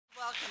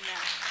And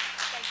now,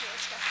 thank you,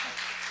 Oscar.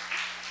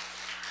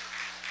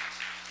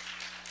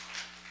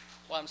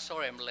 Well, I'm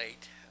sorry I'm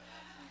late.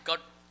 Got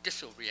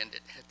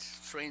disoriented. It's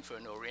strange for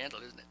an Oriental,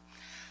 isn't it?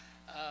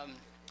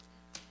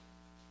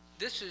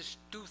 This is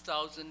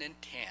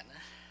 2010,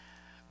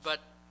 but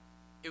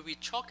if we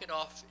chalk it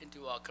off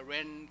into our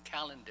Karen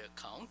calendar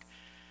count,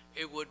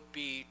 it would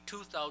be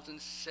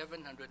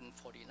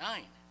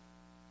 2,749,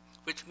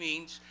 which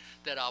means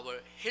that our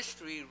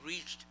history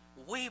reached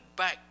way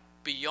back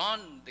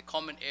beyond the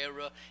Common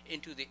Era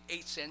into the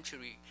 8th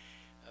century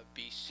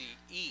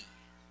BCE.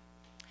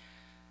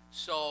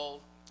 So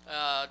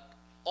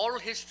oral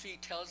history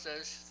tells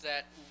us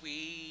that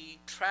we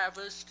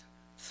traversed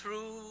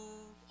through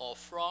or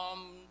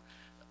from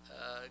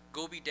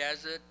Gobi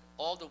Desert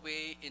all the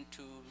way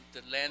into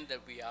the land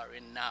that we are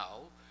in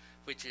now,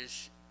 which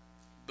is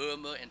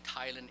Burma and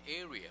Thailand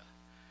area.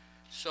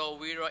 So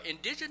we are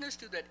indigenous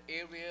to that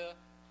area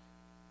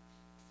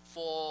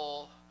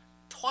for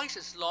twice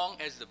as long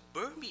as the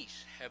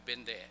Burmese have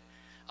been there.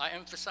 I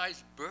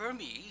emphasize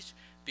Burmese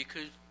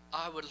because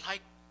I would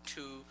like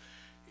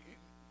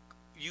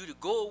you to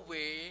go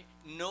away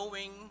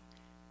knowing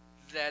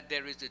that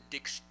there is a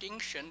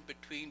distinction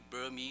between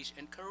Burmese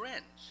and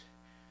Karens.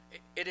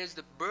 It is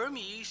the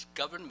Burmese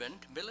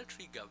government,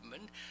 military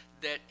government,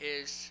 that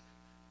is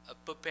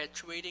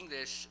perpetuating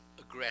this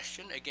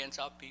aggression against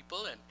our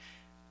people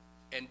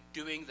and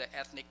doing the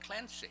ethnic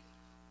cleansing.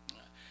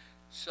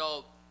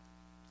 So,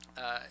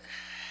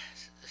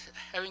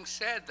 having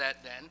said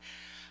that then,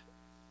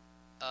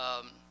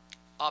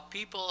 our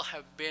people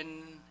have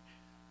been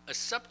a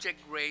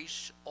subject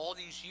race all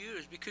these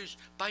years because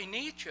by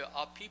nature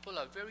our people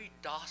are very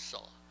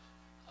docile.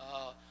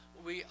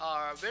 We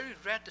are very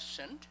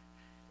reticent,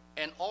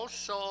 and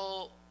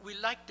also we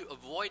like to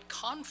avoid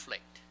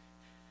conflict.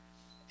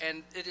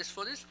 And it is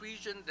for this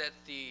reason that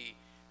the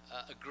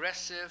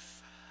aggressive,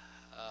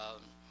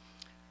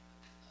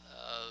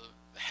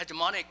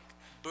 hegemonic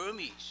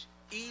Burmese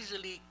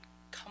easily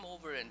come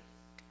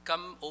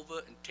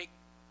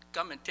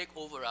and take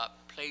over our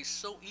place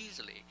so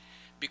easily,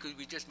 because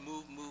we just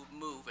move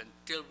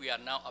until we are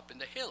now up in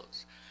the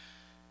hills.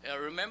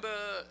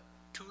 Remember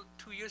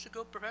two years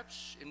ago,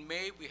 perhaps, in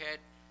May, we had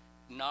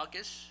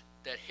Nargis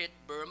that hit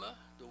Burma,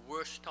 the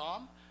worst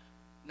storm.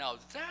 Now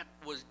that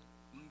was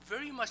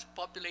very much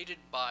populated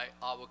by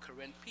our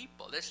Karen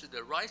people. This is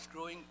the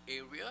rice-growing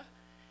area,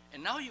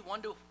 and now you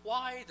wonder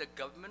why the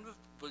government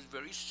was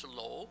very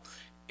slow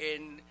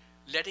in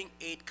letting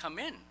aid come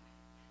in.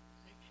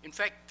 In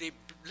fact, they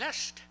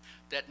blessed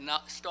that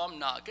storm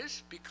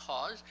Nargis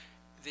because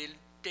they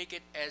take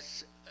it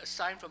as a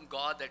sign from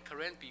God that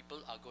Karen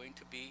people are going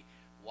to be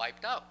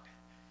wiped out.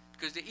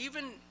 Because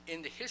even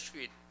in the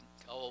history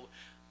of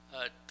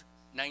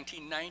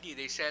 1990,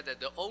 they said that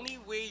the only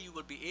way you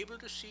will be able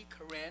to see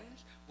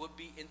Karens would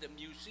be in the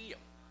museum.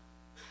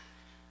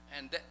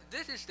 And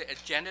this is the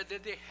agenda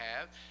that they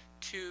have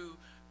to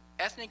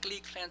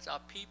ethnically cleanse our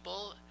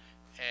people.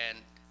 And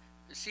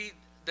see,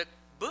 the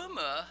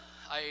Burma,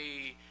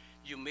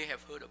 you may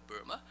have heard of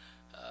Burma,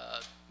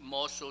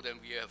 more so than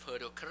we have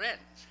heard of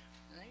Karens.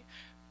 Right?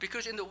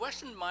 Because in the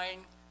Western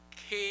mind,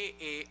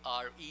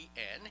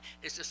 K-A-R-E-N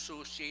is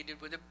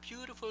associated with a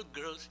beautiful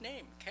girl's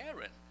name,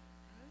 Karen.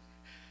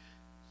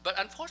 But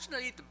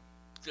unfortunately,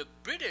 the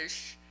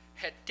British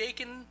had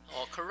taken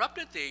or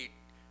corrupted the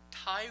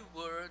Thai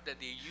word that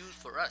they used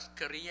for us,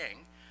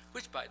 Karyang,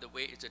 which, by the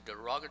way, is a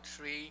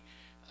derogatory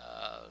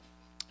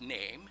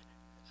name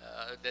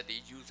that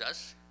they use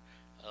us,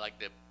 like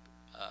the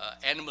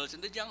animals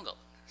in the jungle,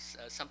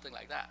 something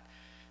like that.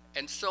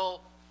 And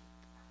so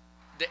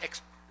the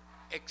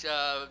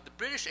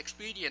British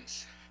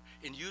experience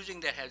in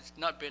using that has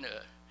not been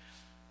a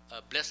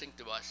blessing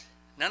to us.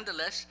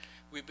 Nonetheless,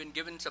 we've been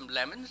given some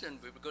lemons, and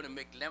we're going to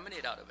make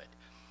lemonade out of it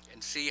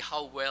and see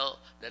how well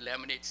the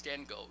lemonade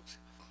stand goes.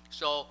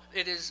 So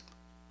it is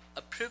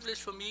a privilege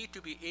for me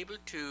to be able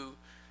to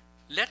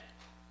let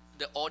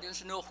the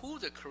audience know who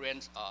the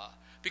Karens are.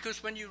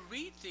 Because when you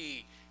read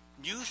the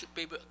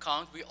newspaper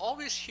accounts, we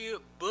always hear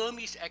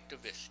Burmese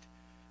activists,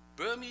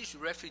 Burmese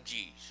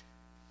refugees.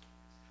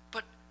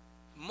 But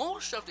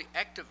most of the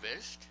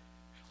activists,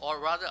 or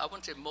rather I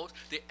won't say most,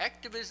 the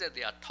activists that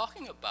they are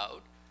talking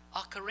about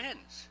are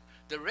Karens.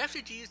 The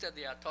refugees that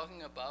they are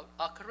talking about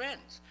are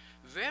Karens.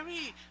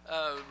 Very,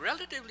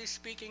 relatively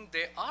speaking,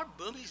 there are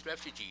Burmese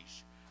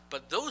refugees,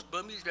 but those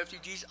Burmese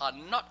refugees are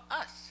not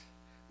us.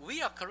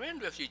 We are Karen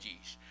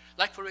refugees.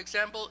 Like, for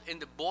example, in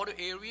the border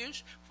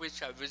areas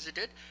which I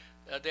visited,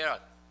 there are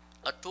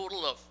a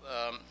total of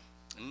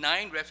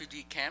 9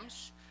 refugee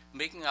camps,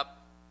 making up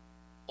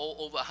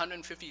over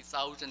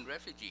 150,000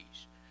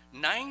 refugees.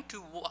 10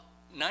 to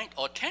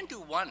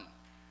 1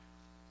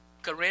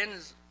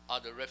 Karens are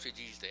the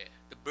refugees there.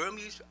 The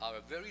Burmese are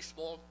a very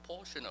small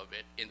portion of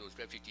it in those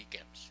refugee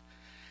camps.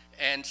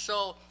 And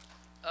so,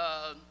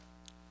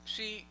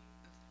 see,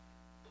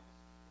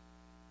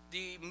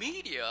 the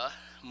media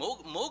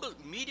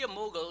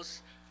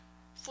moguls,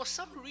 for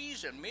some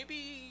reason,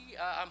 maybe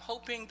I'm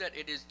hoping that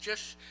it is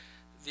just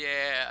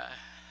their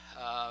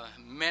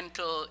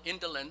mental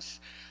indolence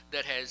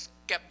that has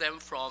kept them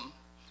from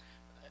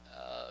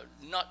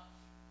not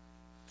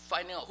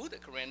finding out who the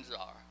Karens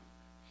are,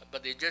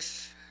 but they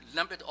just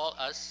lump it all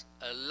as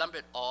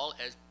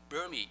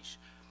Burmese.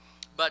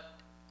 But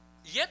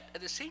yet,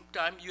 at the same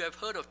time, you have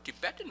heard of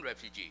Tibetan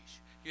refugees.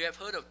 You have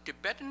heard of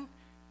Tibetan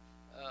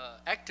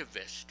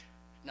activists.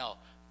 Now,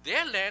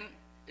 their land,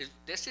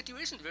 their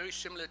situation is very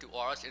similar to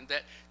ours in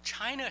that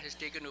China has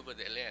taken over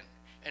their land.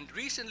 And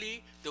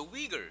recently, the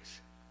Uyghurs,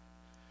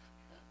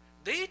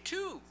 they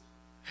too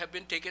have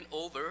been taken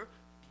over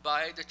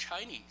by the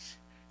Chinese.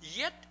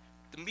 Yet,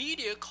 the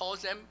media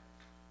calls them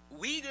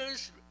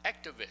Uyghurs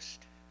activists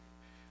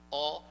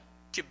or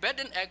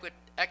Tibetan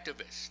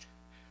activists.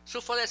 So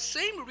for that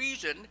same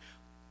reason,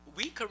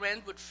 we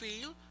Karen would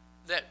feel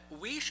that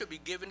we should be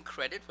given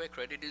credit where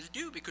credit is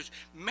due, because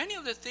many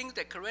of the things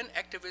that Karen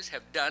activists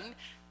have done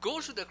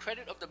goes to the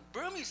credit of the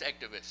Burmese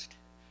activists.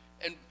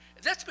 And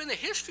that's been the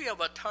history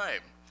of our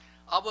time.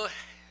 Our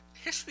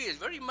history is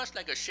very much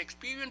like a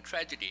Shakespearean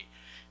tragedy.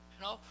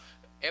 You know,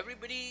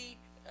 everybody,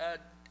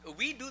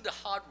 we do the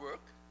hard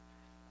work,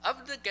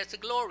 other gets the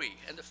glory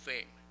and the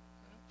fame.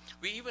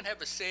 We even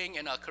have a saying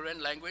in our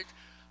Karen language,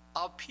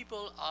 our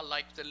people are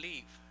like the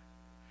leaf,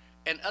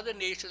 and other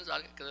nations are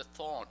like the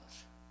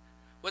thorns.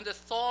 When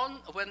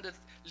the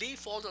leaf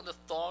falls on the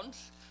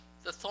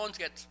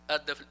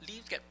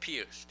leaves get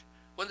pierced.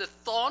 When the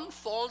thorn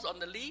falls on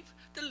the leaf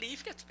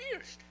gets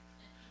pierced.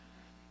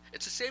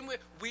 It's the same way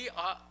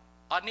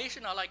our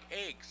nation are like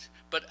eggs,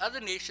 but other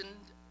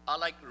nations are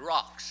like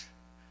rocks.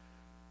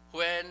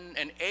 When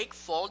an egg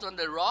falls on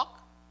the rock,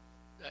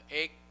 the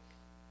egg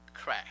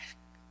crashes.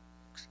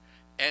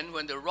 And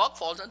when the rock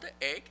falls on the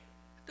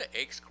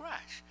eggs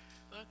crash.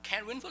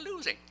 Can't win for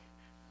losing.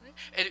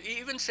 And it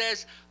even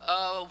says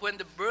when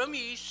the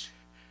Burmese,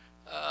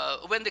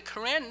 when the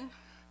Karen,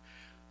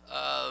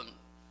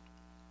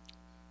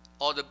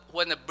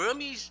 when the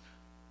Burmese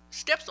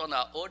steps on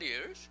our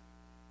ears,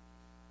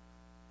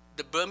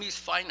 the Burmese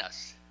find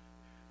us.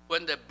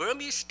 When the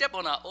Burmese step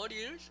on our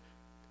ears,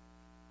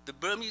 the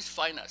Burmese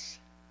find us.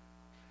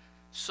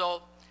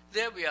 So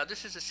there we are.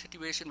 This is the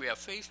situation we are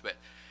faced with.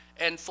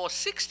 And for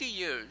 60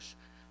 years,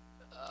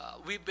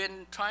 we've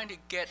been trying to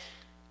get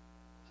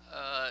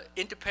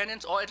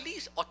independence, or at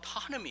least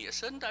autonomy, a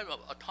certain type of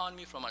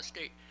autonomy from our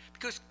state.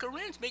 Because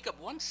Karens make up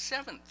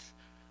 1/7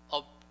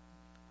 of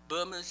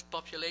Burma's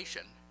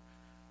population.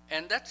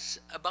 And that's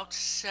about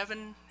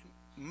 7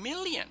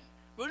 million.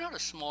 We're not a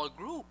small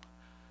group.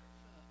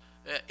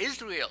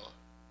 Israel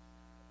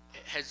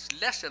has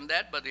less than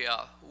that, but they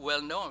are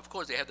well known. Of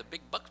course, they have the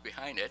big bucks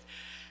behind it.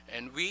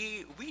 And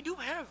we do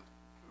have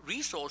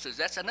resources.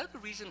 That's another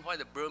reason why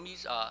the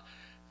Burmese are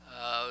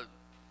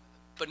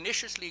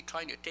perniciously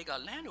trying to take our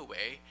land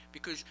away,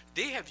 because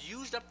they have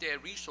used up their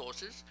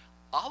resources.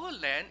 Our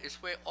land is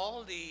where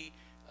all the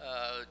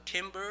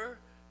timber,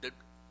 the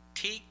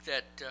teak,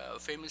 that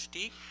famous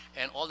teak,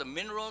 and all the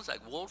minerals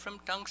like wolfram,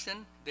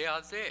 tungsten, they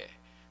are there.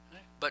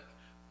 Right? But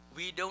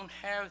we don't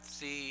have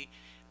the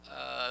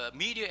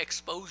media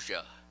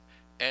exposure.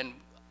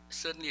 And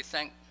certainly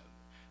thank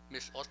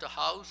Ms.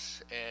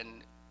 Osterhaus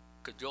and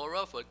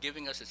Kajora for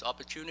giving us this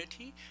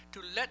opportunity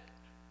to let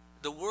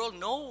the world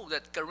know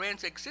that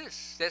Karens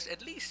exist. There's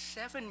at least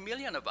 7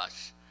 million of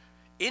us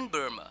in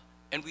Burma,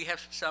 and we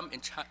have some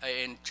in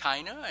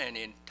China and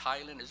in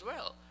Thailand as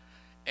well.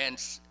 And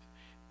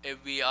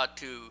if we are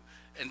to,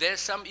 and there's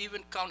some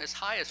even count as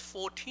high as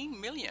 14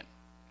 million.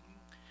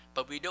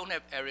 But we don't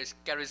have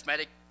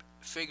charismatic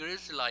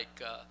figures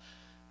like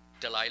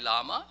Dalai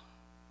Lama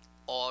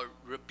or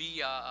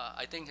Rabia,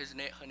 I think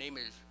her name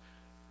is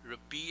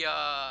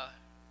Rabia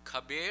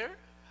Kabir,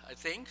 I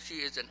think.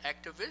 She is an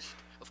activist.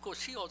 Of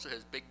course, she also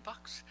has big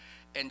bucks.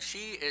 And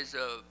she is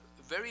a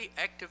very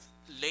active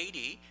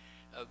lady.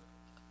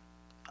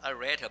 I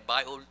read her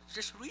bio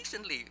just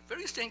recently,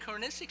 very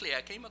synchronistically.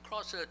 I came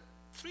across her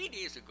 3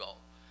 days ago,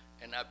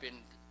 and I've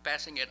been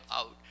passing it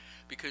out.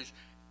 Because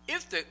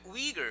if the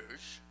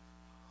Uyghurs,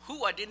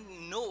 who I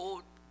didn't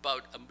know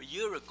about a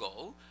year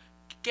ago,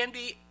 can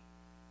be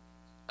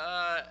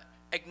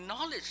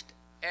acknowledged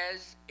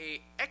as an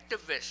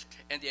activist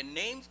and their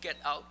names get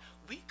out,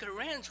 we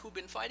Karens who've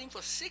been fighting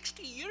for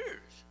 60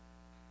 years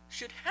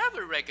should have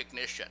a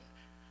recognition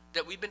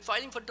that we've been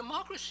fighting for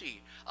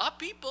democracy. Our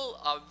people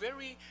are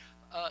very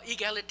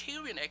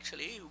egalitarian,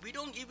 actually. We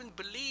don't even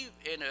believe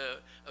in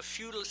a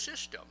feudal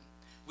system.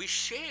 We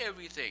share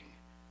everything.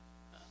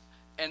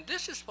 And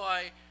this is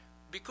why,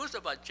 because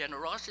of our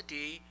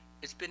generosity,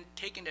 it's been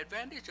taken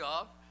advantage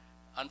of.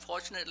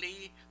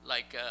 Unfortunately,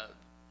 like,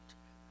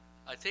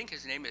 I think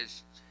his name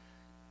is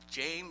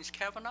James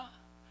Kavanagh,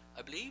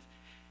 I believe.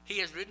 He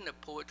has written a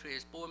poetry.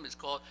 His poem is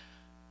called,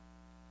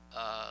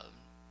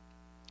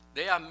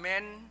 "They are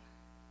men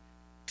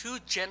too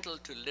gentle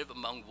to live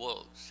among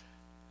wolves."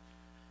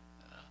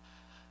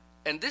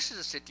 And this is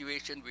the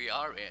situation we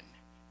are in.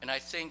 And I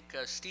think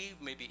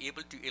Steve may be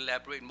able to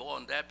elaborate more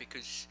on that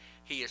because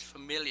he is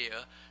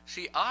familiar.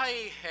 See,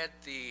 I had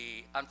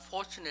the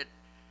unfortunate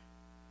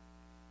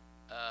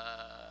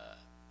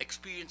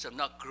experience of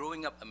not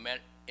growing up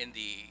in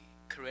the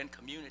Karen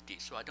community,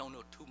 so I don't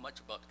know too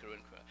much about Karen.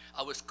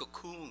 I was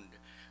cocooned,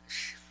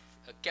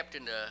 kept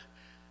in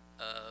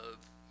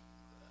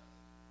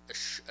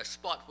a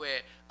spot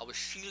where I was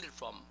shielded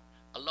from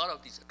a lot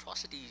of these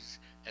atrocities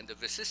and the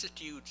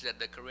vicissitudes that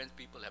the Karen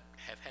people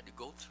have had to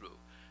go through.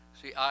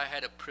 See, I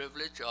had a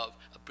privilege of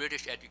a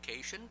British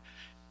education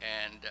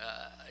and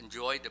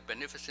enjoyed the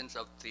beneficence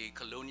of the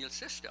colonial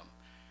system.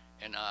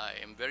 And I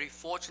am very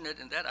fortunate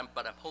in that,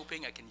 but I'm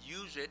hoping I can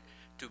use it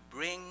to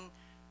bring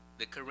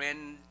the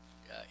Karen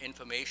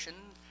information,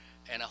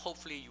 and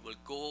hopefully you will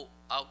go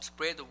out,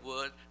 spread the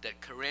word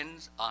that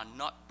Karens are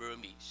not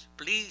Burmese.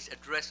 Please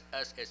address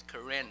us as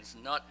Karens,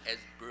 not as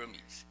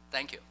Burmese.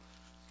 Thank you.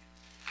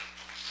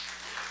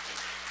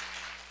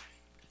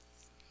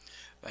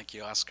 Thank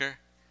you, Oscar.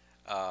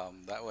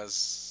 That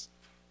was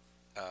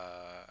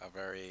a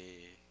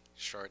very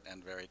short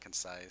and very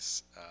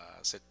concise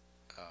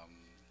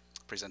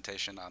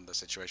presentation on the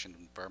situation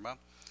in Burma.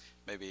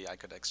 Maybe I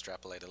could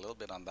extrapolate a little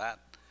bit on that.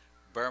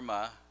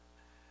 Burma,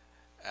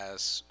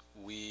 as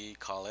we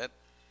call it,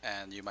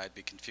 and you might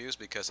be confused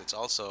because it's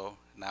also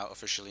now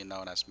officially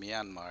known as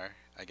Myanmar.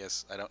 I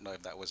guess, I don't know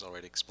if that was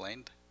already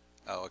explained.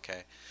 Oh,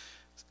 okay.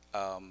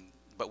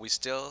 But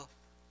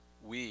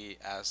we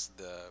as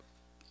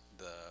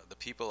the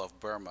people of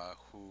Burma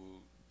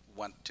who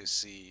want to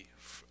see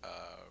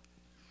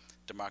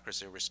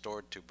democracy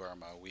restored to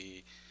Burma,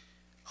 we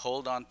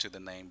hold on to the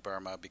name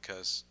Burma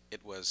because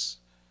it was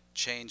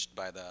changed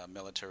by the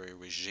military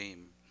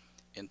regime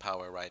in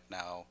power right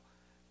now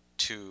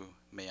to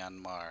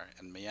Myanmar.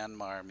 And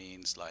Myanmar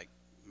means, like,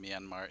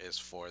 Myanmar is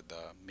for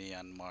the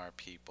Myanmar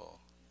people,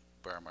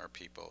 Burma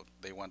people.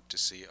 They want to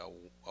see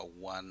a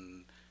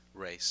one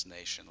race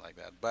nation like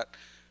that. But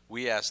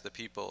we as the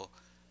people,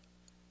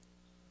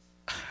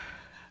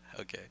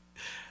 okay,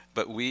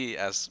 but we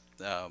as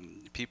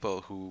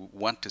people who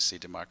want to see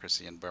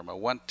democracy in Burma,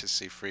 want to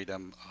see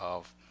freedom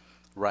of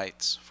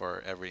rights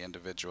for every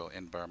individual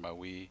in Burma,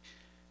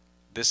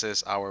 this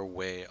is our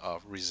way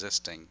of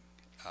resisting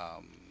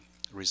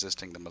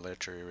the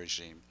military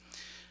regime.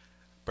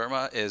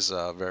 Burma is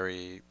a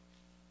very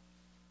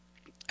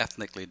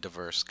ethnically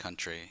diverse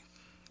country,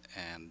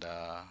 and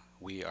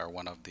we are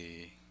one of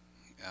the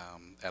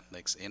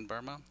ethnics in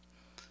Burma.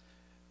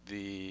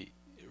 The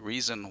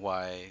reason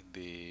why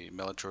the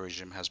military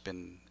regime has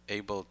been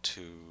able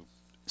to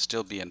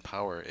still be in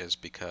power is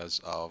because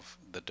of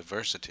the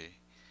diversity,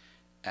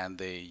 and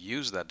they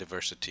use that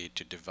diversity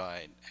to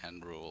divide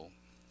and rule,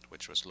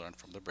 which was learned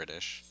from the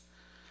British.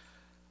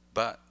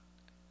 But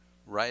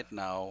right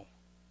now,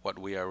 what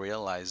we are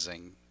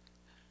realizing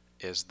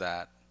is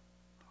that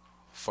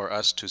for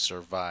us to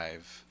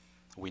survive,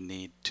 we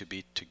need to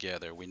be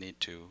together, we need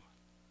to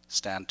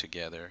stand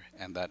together,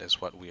 and that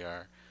is what we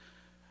are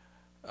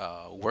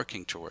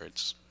working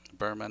towards.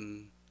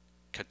 Burman,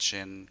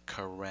 Kachin,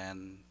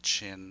 Karen,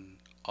 Chin,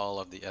 all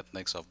of the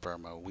ethnics of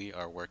Burma, we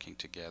are working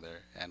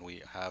together, and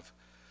we have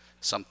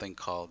something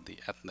called the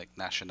Ethnic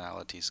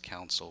Nationalities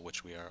Council,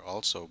 which we are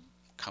also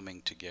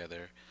coming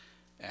together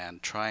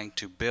and trying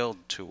to build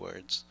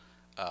towards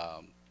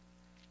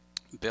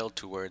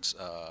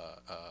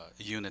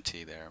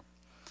unity there.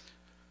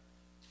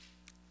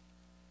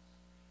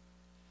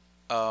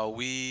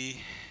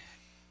 We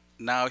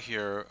now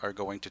here are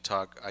going to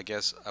talk, I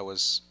guess I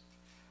was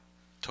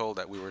told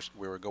that we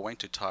were going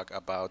to talk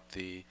about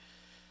the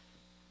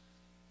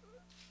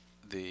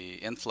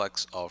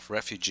influx of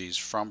refugees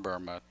from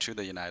Burma to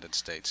the United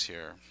States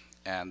here.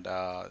 And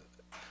I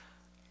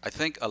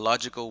think a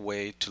logical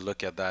way to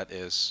look at that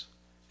is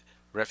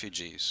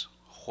refugees.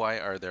 Why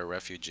are there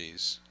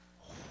refugees?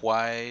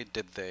 Why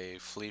did they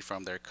flee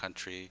from their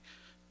country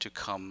to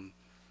come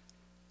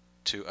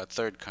to a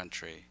third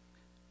country?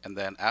 And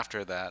then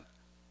after that,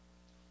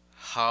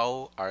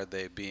 how are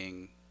they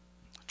being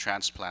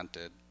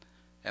transplanted?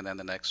 And then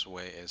the next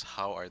way is,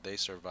 how are they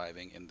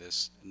surviving in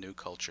this new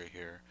culture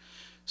here?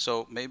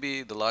 So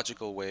maybe the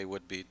logical way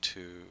would be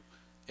to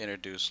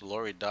introduce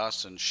Lori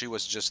Dawson. She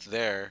was just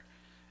there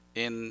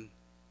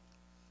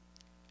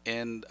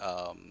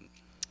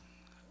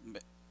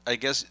I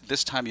guess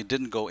this time you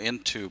didn't go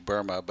into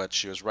Burma, but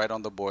she was right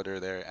on the border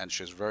there, and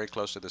she was very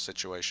close to the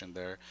situation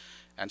there.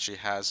 And she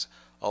has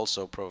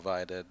also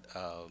provided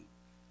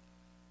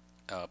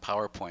a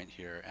PowerPoint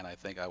here, and I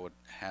think I would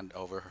hand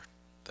over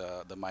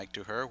the mic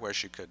to her, where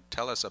she could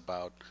tell us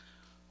about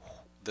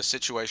the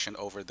situation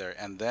over there,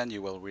 and then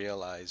you will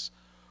realize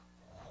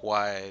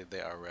why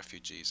they are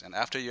refugees. And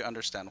after you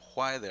understand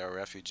why they are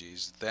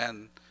refugees,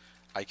 then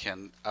I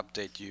can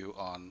update you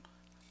on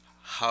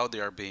how they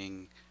are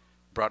being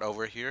brought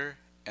over here,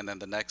 and then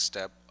the next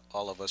step,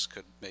 all of us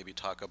could maybe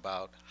talk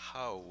about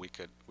how we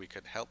could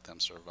help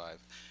them survive.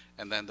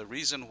 And then the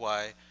reason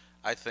why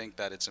I think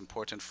that it's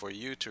important for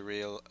you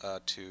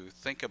to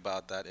think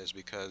about that is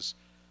because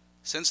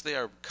since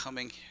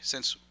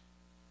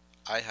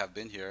I have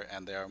been here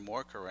and there are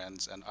more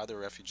Karens and other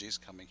refugees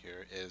coming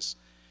here, is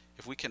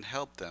if we can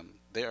help them,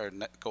 they are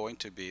going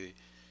to be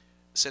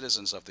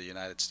citizens of the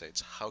United States.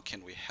 How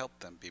can we help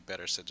them be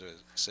better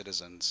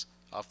citizens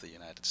of the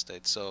United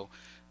States? So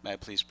May I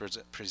please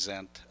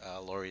present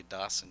Lori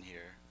Dawson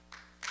here.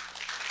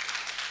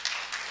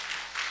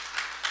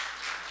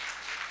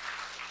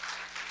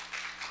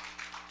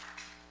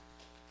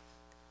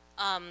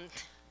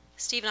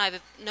 Steve and I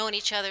have known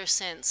each other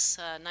since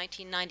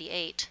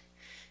 1998,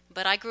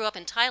 but I grew up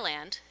in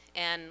Thailand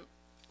and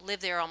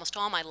lived there almost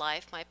all my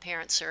life. My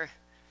parents are...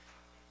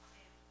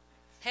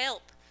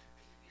 Help!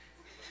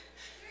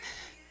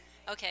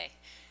 Okay.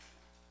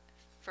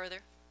 Further?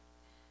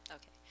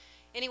 Okay.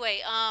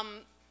 Anyway,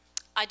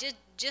 I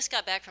just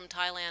got back from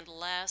Thailand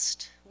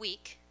last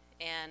week,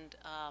 and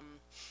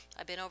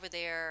I've been over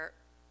there,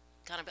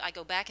 I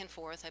go back and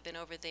forth. I've been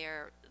over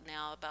there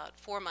now about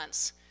 4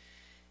 months.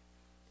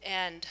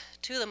 And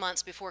 2 of the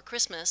months before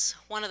Christmas,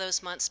 one of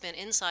those months spent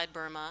inside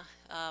Burma,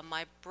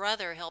 my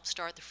brother helped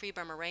start the Free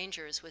Burma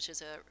Rangers, which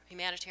is a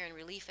humanitarian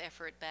relief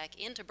effort back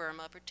into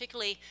Burma,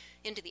 particularly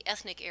into the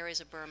ethnic areas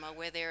of Burma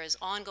where there is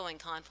ongoing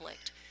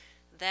conflict.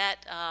 That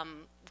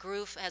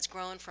group has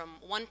grown from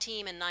 1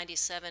 team in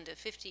 '97 to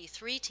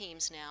 53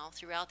 teams now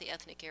throughout the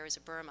ethnic areas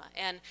of Burma.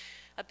 And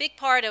a big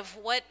part of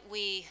what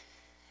we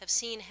have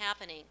seen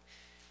happening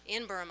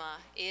in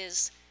Burma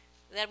is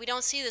that we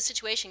don't see the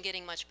situation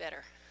getting much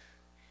better.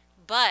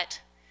 But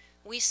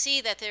we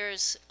see that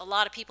there's a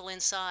lot of people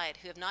inside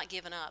who have not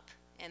given up,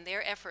 and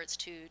their efforts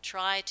to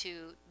try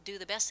to do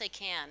the best they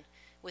can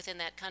within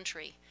that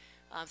country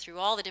through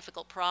all the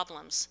difficult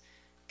problems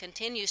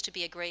continues to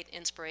be a great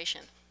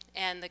inspiration.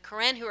 And the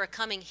Karen who are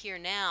coming here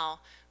now,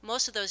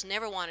 most of those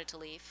never wanted to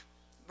leave.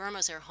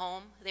 Burma's their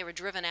home. They were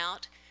driven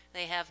out.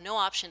 They have no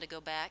option to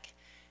go back,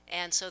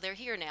 and so they're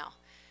here now.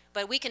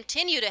 But we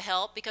continue to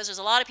help because there's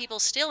a lot of people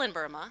still in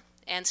Burma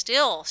and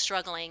still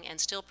struggling and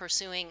still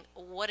pursuing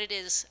what it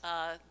is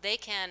they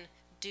can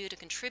do to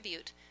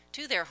contribute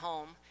to their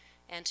home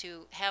and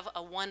to have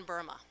a one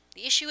Burma.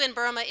 The issue in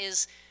Burma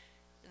is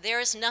there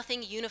is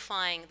nothing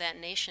unifying that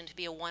nation to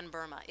be a one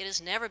Burma. It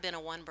has never been a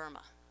one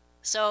Burma.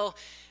 So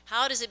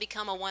how does it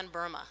become a one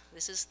Burma?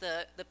 This is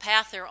the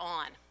path they're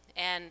on.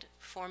 And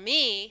for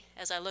me,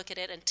 as I look at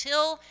it,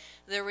 until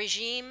the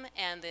regime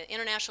and the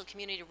international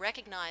community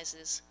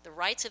recognizes the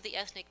rights of the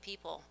ethnic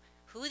people,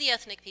 who the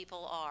ethnic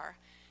people are,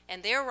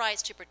 and their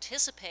rights to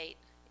participate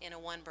in a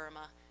one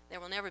Burma,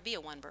 there will never be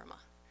a one Burma.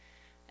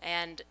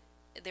 And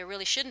there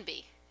really shouldn't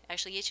be.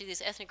 Actually, each of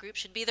these ethnic groups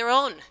should be their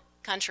own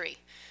country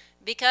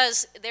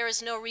because there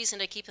is no reason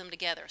to keep them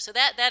together. So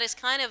that is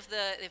kind of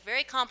the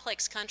very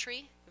complex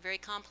country, a very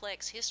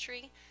complex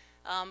history,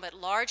 but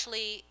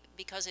largely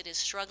because it is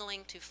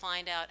struggling to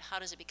find out how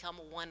does it become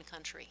one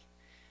country.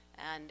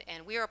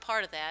 And we are a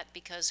part of that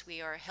because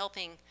we are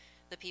helping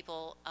the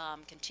people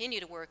continue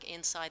to work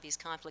inside these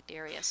conflict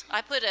areas.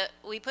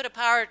 We put a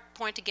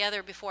PowerPoint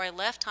together before I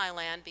left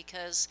Thailand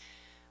because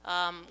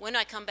when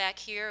I come back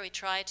here, we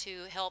try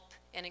to help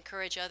and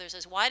encourage others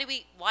as why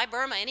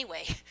Burma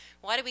anyway?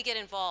 Why do we get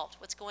involved?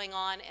 What's going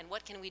on and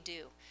what can we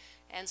do?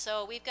 And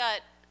so we've got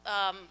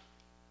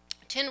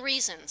 10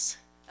 reasons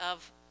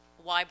of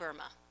why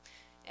Burma.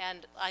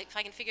 And if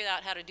I can figure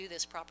out how to do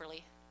this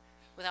properly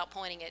without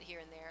pointing it here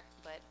and there.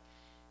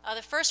 But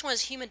the first one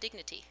is human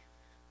dignity.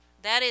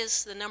 That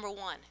is the number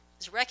one,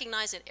 is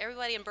recognize that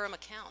everybody in Burma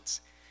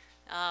counts.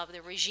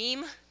 The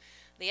regime,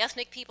 the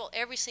ethnic people,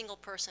 every single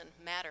person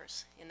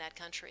matters in that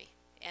country,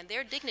 and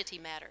their dignity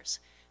matters.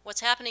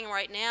 What's happening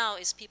right now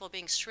is people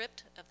being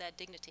stripped of that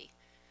dignity,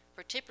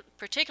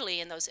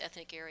 particularly in those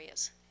ethnic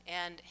areas.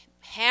 And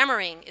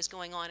hammering is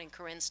going on in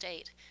Karen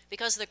State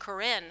because the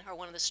Karen are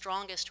one of the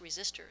strongest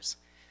resistors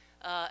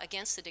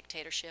against the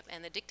dictatorship,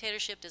 and the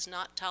dictatorship does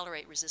not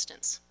tolerate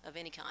resistance of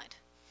any kind.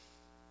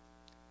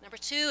 Number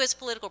two is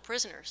political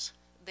prisoners.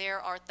 There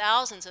are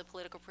thousands of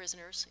political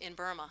prisoners in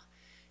Burma.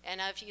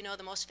 And if you know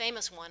the most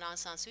famous one, Aung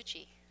San Suu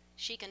Kyi,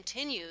 she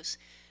continues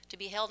to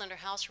be held under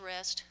house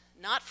arrest,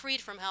 not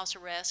freed from house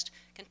arrest,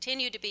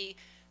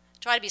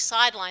 try to be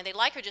sidelined. They'd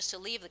like her just to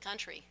leave the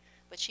country,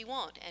 but she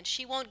won't. And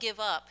she won't give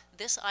up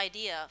this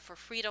idea for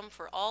freedom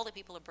for all the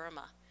people of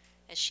Burma.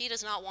 And she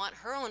does not want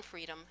her own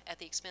freedom at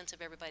the expense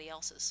of everybody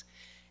else's.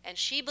 And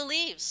she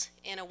believes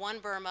in a one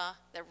Burma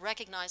that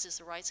recognizes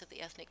the rights of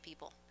the ethnic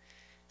people.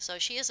 So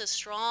she is a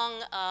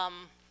strong,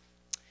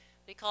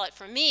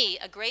 for me,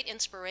 a great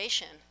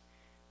inspiration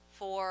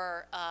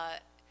for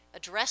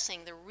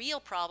addressing the real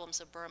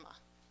problems of Burma.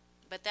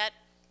 But that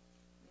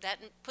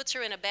puts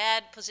her in a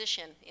bad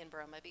position in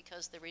Burma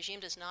because the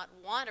regime does not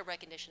want a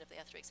recognition of the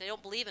ethnics. They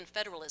don't believe in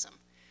federalism.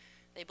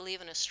 They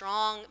believe in a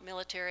strong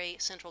military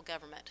central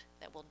government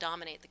that will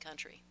dominate the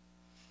country.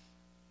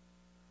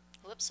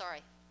 Whoops,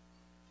 sorry.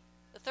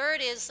 The third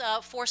is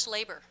forced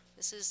labor.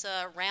 This is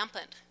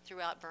rampant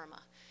throughout Burma,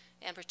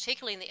 and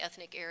particularly in the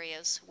ethnic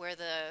areas where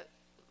the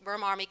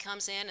Burma Army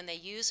comes in and they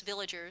use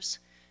villagers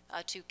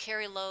to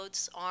carry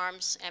loads,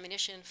 arms,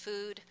 ammunition,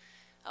 food,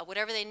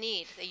 whatever they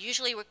need. They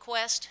usually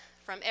request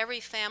from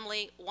every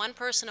family 1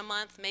 person a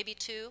month, maybe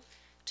 2,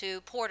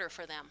 to porter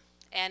for them.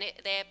 And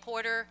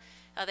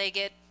they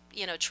get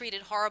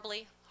treated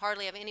horribly,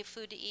 hardly have any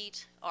food to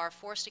eat, are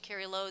forced to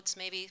carry loads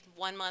maybe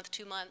 1 month,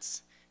 2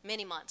 months,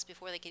 many months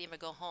before they can even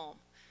go home.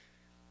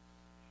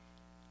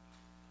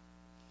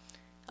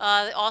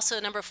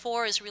 Also, number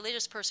 4 is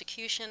religious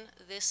persecution.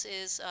 This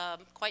is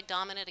quite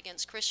dominant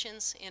against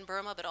Christians in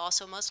Burma, but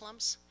also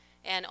Muslims,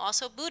 and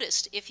also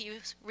Buddhists if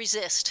you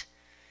resist.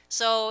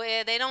 So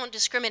they don't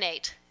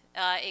discriminate.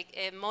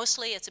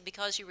 Mostly it's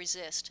because you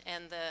resist,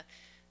 and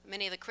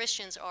many of the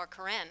Christians are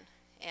Karen,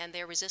 and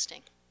they're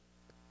resisting.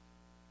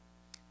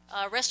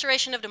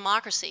 Restoration of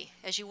democracy.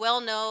 As you well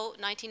know,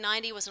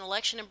 1990 was an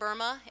election in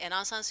Burma, and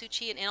Aung San Suu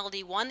Kyi and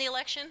NLD won the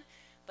election,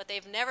 but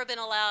they've never been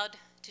allowed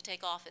to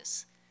take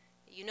office.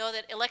 You know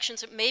that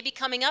elections may be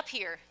coming up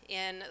here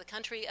in the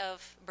country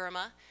of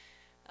Burma,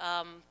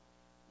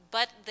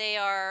 but they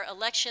are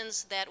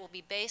elections that will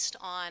be based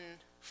on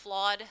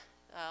flawed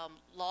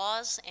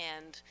laws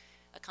and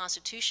a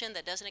constitution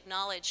that doesn't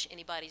acknowledge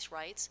anybody's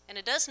rights, and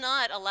it does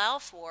not allow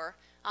for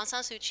Aung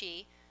San Suu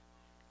Kyi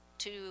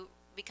to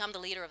become the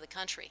leader of the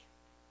country.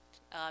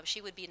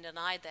 She would be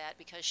denied that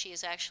because she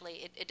is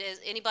actually, it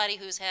is anybody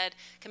who's had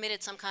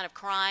committed some kind of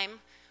crime,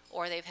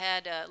 or they've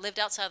had lived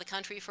outside the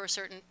country for a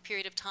certain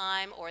period of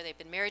time, or they've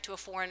been married to a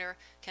foreigner,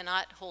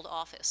 cannot hold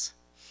office.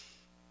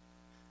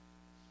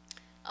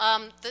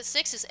 The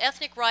 6th is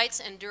ethnic rights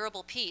and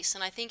durable peace,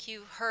 and I think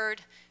you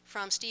heard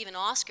from Steve and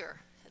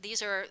Oscar.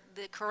 These are,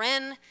 the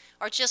Karen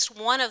are just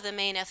one of the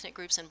main ethnic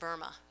groups in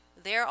Burma.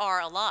 There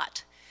are a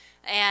lot.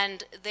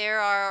 And there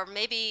are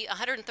maybe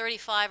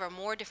 135 or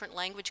more different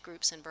language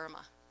groups in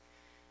Burma.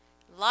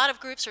 A lot of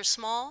groups are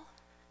small.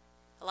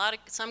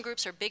 Some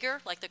groups are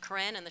bigger, like the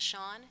Karen and the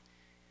Shan.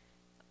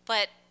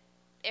 But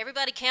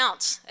everybody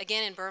counts,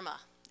 again, in Burma.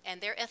 And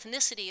their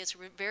ethnicity is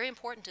very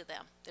important to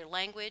them. Their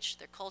language,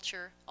 their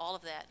culture, all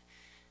of that.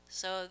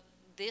 So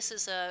this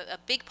is a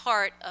big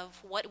part of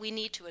what we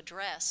need to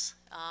address,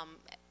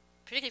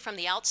 particularly from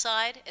the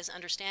outside, as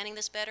understanding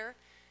this better,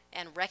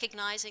 and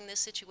recognizing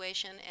this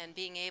situation and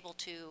being able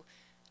to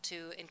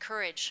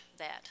encourage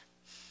that.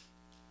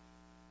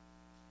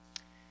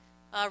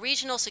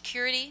 Regional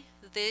security,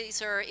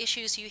 these are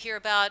issues you hear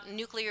about,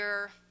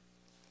 nuclear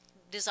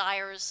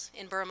desires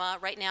in Burma.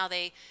 Right now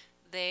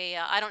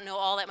I don't know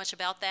all that much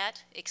about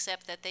that,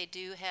 except that they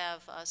do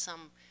have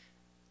some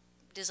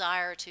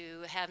desire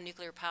to have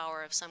nuclear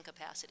power of some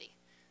capacity.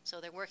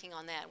 So they're working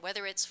on that,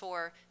 whether it's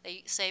for,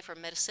 they say, for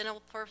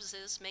medicinal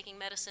purposes, making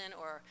medicine,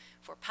 or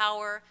for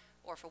power,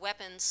 or for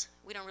weapons,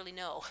 we don't really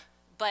know.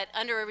 But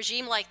under a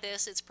regime like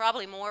this, it's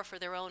probably more for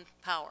their own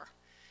power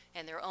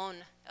and their own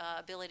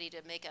ability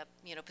to make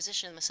a,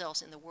 position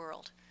themselves in the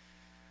world.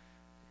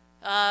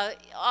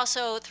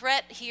 Also,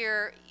 threat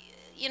here,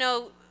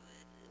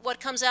 what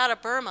comes out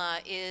of Burma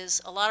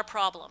is a lot of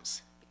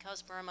problems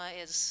because Burma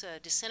is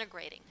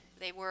disintegrating.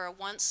 They were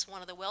once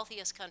one of the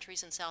wealthiest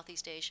countries in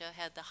Southeast Asia,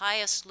 had the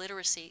highest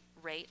literacy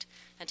rate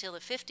until the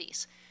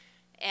 50s.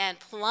 And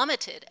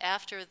plummeted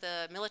after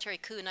the military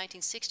coup in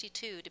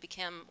 1962 to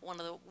become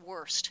one of the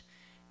worst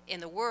in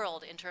the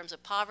world in terms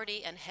of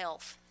poverty and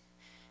health.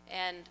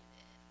 And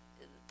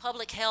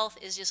public health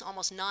is just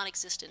almost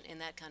non-existent in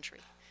that country.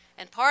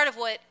 And part of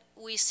what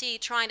we see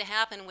trying to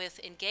happen with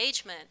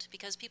engagement,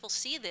 because people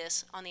see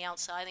this on the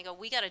outside, they go,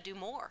 we got to do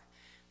more.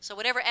 So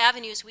whatever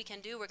avenues we can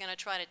do, we're going to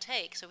try to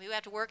take. So if we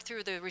have to work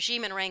through the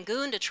regime in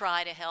Rangoon to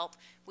try to help,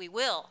 we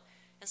will.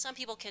 And some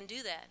people can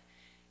do that.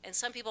 And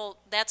some people,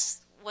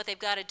 that's what they've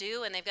got to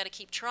do, and they've got to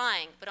keep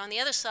trying. But on the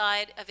other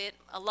side of it,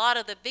 a lot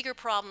of the bigger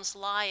problems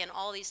lie in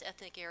all these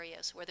ethnic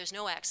areas where there's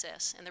no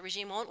access, and the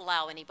regime won't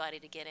allow anybody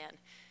to get in.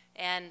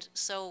 And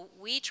so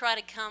we try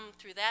to come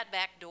through that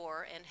back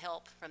door and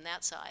help from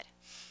that side.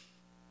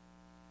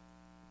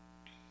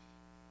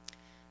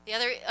 The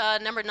other,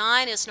 number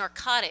 9 is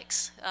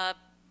narcotics.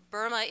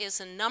 Burma is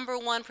the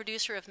 #1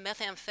 producer of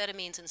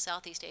methamphetamines in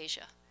Southeast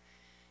Asia.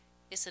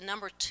 It's the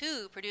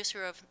 #2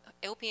 producer of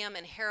opium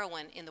and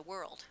heroin in the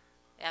world,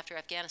 after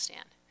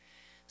Afghanistan.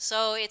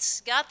 So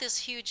it's got this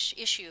huge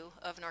issue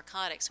of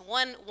narcotics.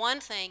 One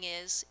thing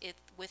is,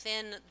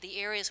 within the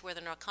areas where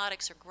the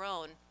narcotics are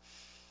grown,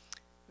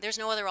 there's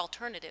no other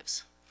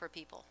alternatives for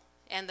people.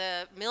 And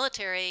the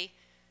military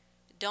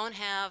don't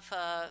have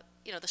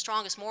the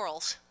strongest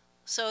morals.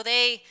 So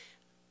they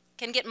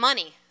can get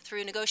money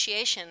through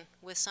negotiation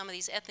with some of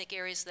these ethnic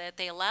areas that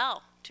they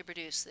allow to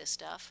produce this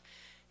stuff.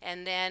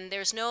 And then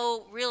there's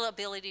no real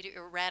ability to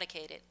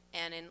eradicate it,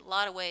 and in a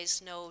lot of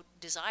ways, no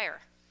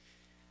desire,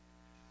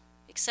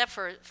 except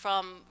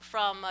from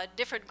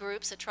different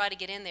groups that try to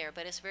get in there,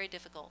 but it's very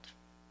difficult.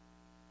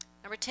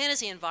 Number 10 is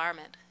the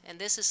environment, and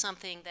this is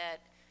something that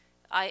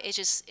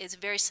it's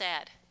very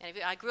sad. And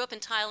I grew up in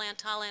Thailand.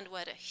 Thailand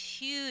had a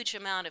huge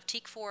amount of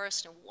teak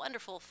forest and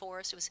wonderful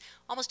forest. It was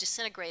almost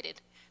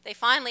disintegrated. They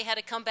finally had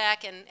to come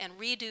back and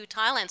redo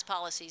Thailand's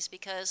policies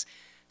because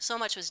so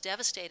much was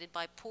devastated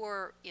by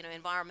poor,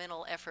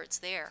 environmental efforts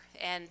there.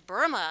 And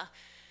Burma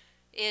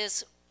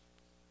is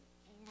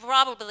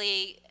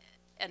probably,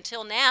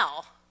 until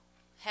now,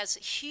 has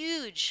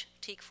huge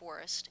teak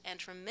forest and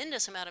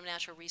tremendous amount of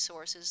natural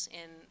resources.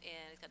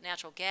 It's got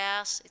natural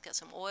gas, it's got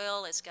some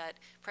oil, it's got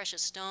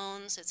precious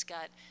stones, it's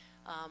got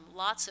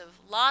lots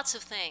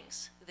of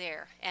things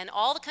there. And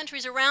all the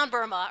countries around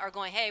Burma are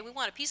going, hey, we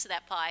want a piece of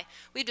that pie.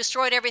 We've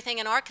destroyed everything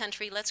in our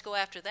country. Let's go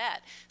after that.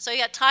 So you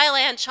got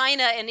Thailand,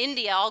 China, and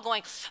India all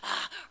going,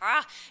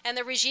 and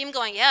the regime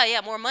going,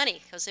 yeah, more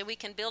money, because then we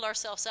can build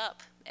ourselves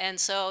up. And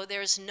so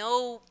there's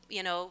no,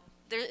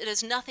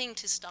 there's nothing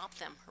to stop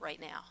them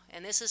right now.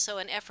 And this is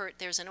an effort.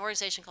 There's an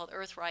organization called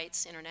Earth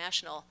Rights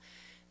International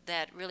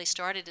that really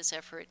started this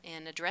effort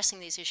in addressing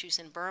these issues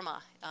in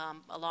Burma,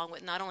 along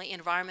with not only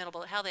environmental,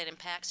 but how that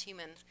impacts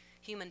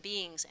human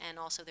beings and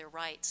also their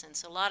rights. And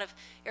so a lot of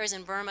areas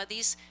in Burma,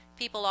 these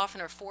people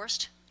often are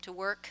forced to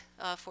work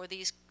for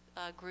these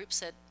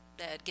groups that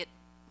get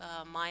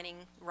mining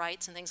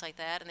rights and things like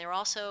that. And they're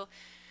also,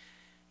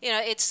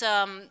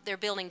 they're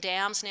building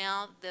dams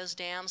now. Those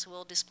dams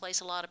will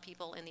displace a lot of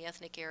people in the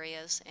ethnic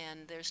areas,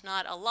 and there's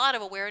not a lot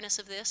of awareness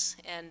of this,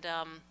 and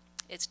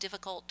it's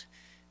difficult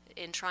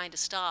in trying to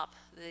stop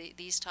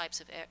these types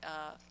of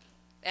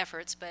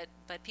efforts, but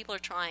people are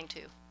trying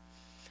to.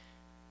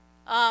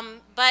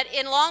 But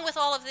along with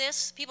all of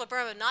this, people of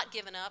Burma have not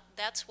given up.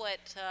 That's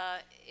what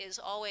is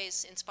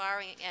always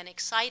inspiring and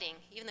exciting,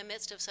 even in the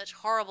midst of such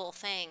horrible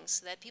things,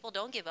 that people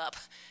don't give up.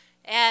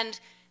 And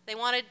they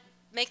want to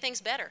make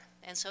things better.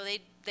 And so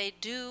they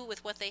do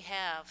with what they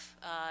have,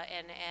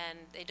 and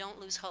they don't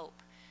lose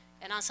hope.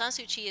 And Aung San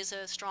Suu Kyi is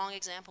a strong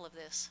example of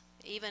this.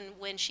 Even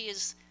when she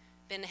has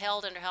been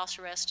held under house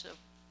arrest,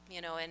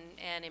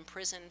 and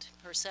imprisoned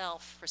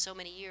herself for so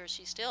many years,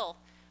 she's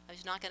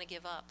not going to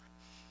give up.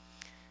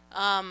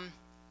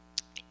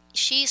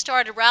 She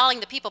started rallying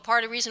the people.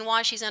 Part of the reason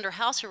why she's under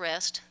house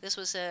arrest, this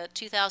was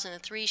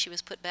 2003, she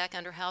was put back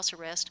under house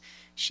arrest.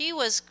 She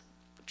was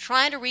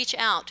trying to reach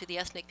out to the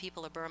ethnic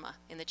people of Burma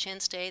in the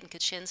Chin State and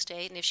Kachin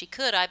State, and if she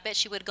could, I bet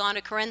she would have gone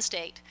to Karen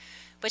State.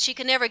 But she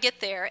could never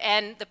get there,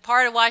 and the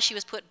part of why she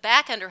was put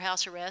back under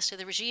house arrest,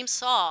 the regime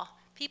saw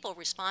people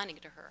responding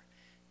to her.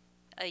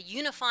 A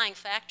unifying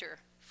factor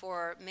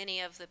for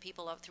many of the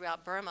people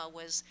throughout Burma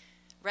was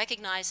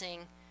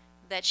recognizing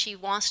that she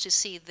wants to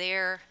see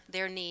their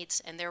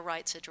needs and their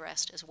rights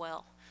addressed as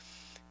well.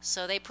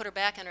 So they put her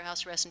back under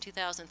house arrest in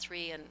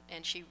 2003,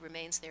 and she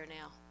remains there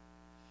now.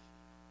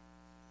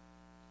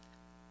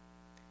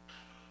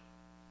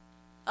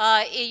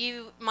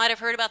 You might have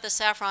heard about the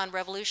Saffron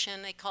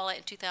Revolution, they call it,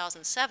 in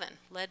 2007,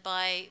 led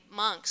by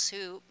monks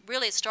who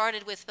really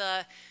started with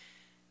a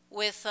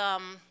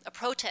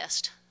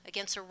protest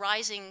against the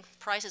rising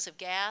prices of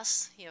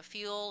gas,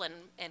 fuel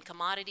and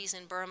commodities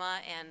in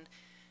Burma, and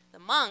the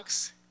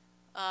monks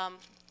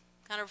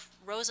kind of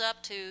rose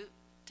up to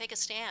take a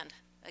stand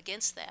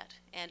against that,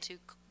 and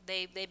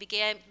they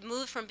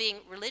moved from being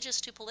religious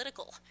to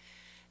political,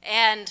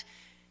 and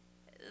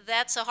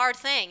that's a hard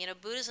thing.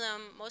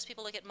 Buddhism, most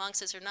people look at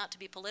monks as they're not to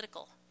be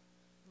political,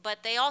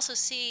 but they also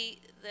see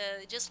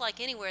just like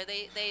anywhere,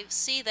 they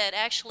see that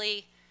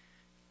actually,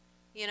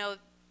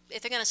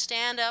 if they're going to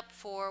stand up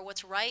for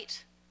what's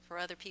right for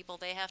other people,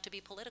 they have to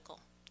be political.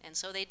 And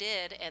so they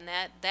did, and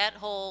that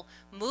whole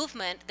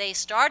movement, they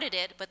started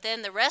it, but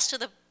then the rest of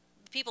the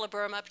people of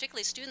Burma,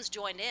 particularly students,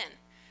 joined in.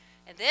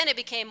 And then it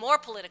became more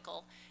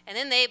political, and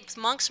then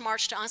monks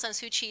marched to Aung San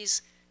Suu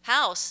Kyi's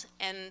house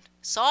and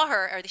saw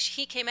her, or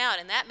he came out,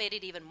 and that made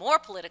it even more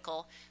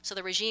political, so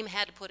the regime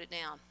had to put it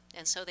down,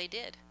 and so they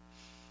did.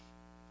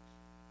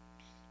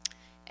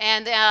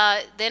 And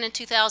then in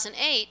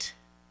 2008,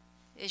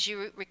 as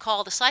you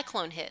recall, the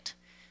cyclone hit.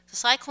 The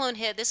cyclone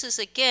hit, this is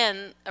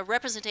again a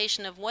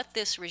representation of what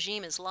this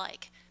regime is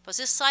like. Because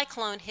this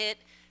cyclone hit,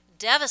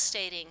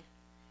 devastating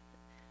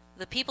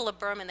the people of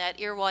Burma in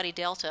that Irrawaddy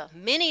Delta,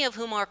 many of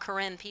whom are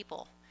Karen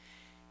people,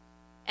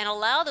 and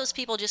allow those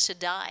people just to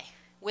die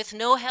with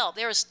no help.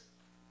 The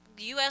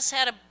U.S.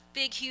 had a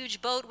big,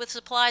 huge boat with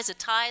supplies. The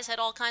Thais had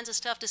all kinds of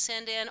stuff to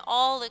send in.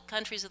 All the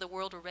countries of the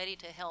world were ready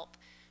to help,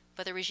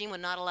 but the regime would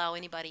not allow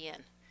anybody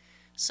in.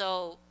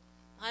 So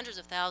hundreds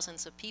of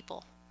thousands of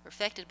people were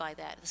affected by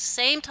that. At the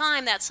same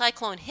time that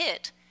cyclone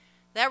hit,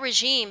 that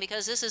regime,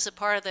 because this is a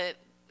part of the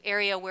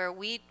area where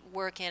we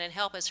work in and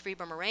help as Free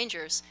Burma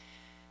Rangers,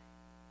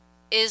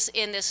 is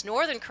in this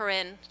northern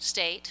Karen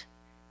state.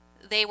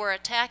 They were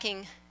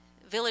attacking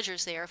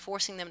villagers there,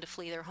 forcing them to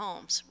flee their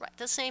homes right at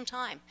the same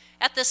time.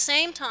 At the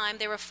same time,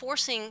 they were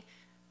forcing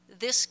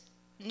this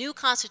new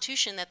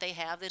constitution that they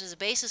have that is a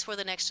basis for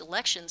the next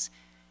elections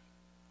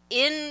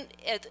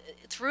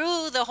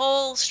through the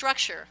whole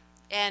structure,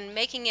 and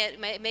making it,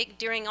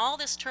 during all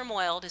this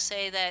turmoil, to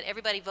say that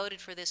everybody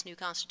voted for this new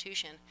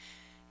constitution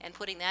and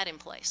putting that in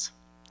place.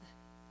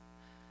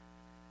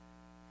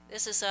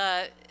 This is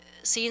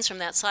scenes from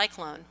that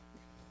cyclone.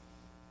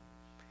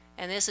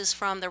 And this is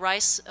from the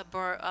rice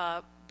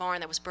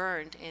barn that was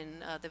burned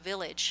in the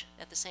village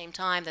at the same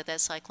time that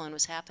cyclone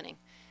was happening.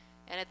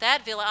 And at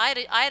that village,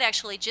 I had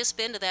actually just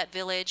been to that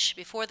village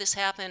before this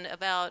happened,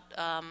 about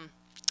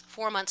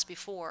 4 months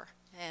before.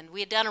 And we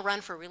had done a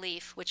run for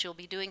relief, which we'll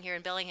be doing here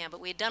in Bellingham, but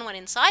we had done one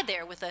inside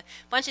there with a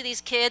bunch of these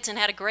kids and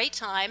had a great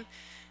time.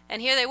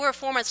 And here they were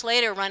 4 months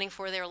later running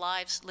for their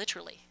lives,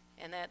 literally.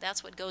 And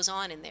that's what goes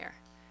on in there.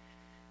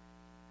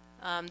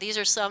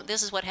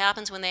 This is what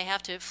happens when they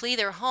have to flee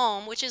their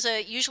home, which is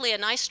usually a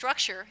nice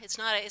structure. It's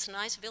a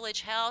nice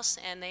village house,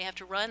 and they have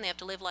to run. They have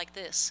to live like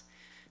this.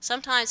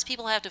 Sometimes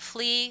people have to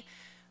flee.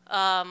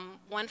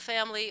 One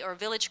family or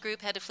village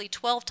group had to flee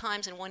 12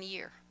 times in 1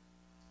 year.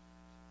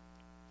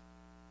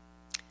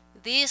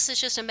 This is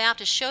just a map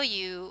to show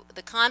you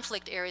the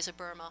conflict areas of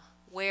Burma,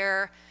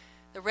 where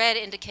the red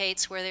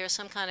indicates where there's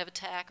some kind of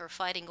attack or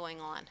fighting going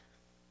on.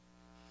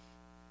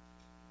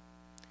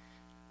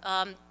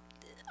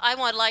 I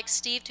would like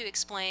Steve to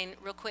explain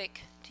real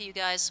quick to you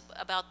guys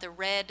about the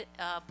red,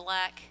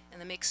 black, and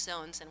the mixed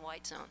zones and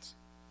white zones.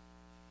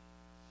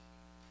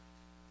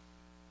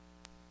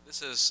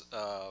 This is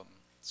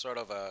sort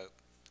of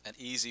an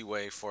easy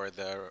way for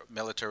the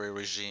military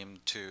regime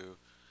to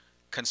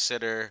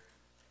consider,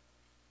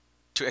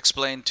 to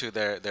explain to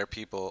their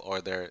people or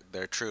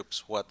their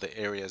troops what the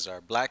areas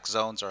are. Black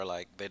zones are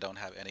like they don't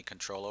have any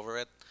control over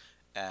it,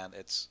 and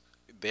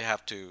they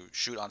have to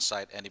shoot on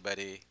sight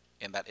anybody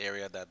in that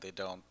area that they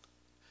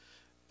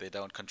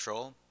don't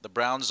control. The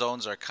brown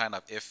zones are kind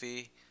of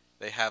iffy.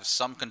 They have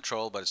some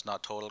control, but it's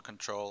not total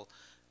control.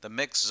 The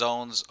mixed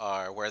zones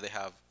are where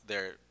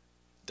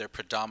they're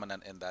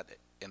predominant in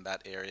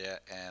that area,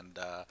 and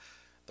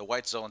the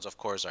white zones, of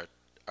course,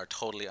 are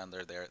totally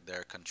under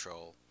their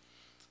control.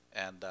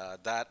 And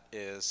that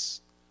is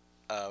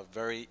a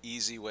very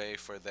easy way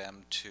for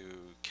them to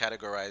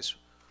categorize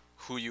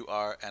who you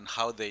are and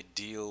how they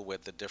deal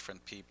with the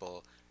different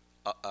people,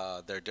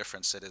 their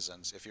different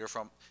citizens. If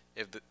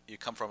you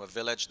come from a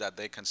village that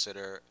they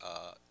consider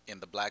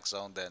in the black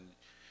zone, then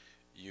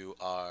you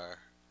are,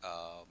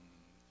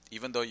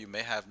 even though you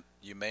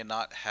may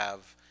not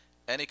have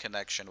any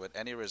connection with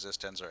any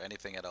resistance or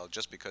anything at all,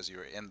 just because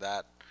you're in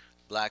that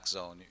black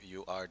zone,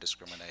 you are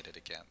discriminated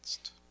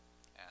against.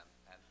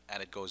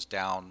 And it goes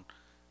down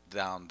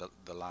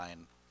the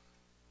line.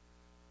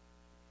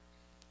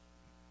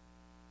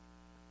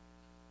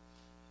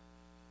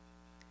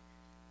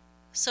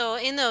 So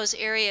in those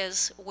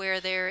areas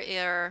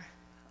where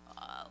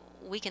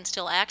we can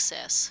still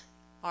access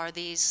are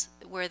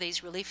where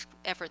these relief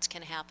efforts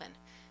can happen,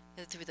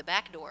 through the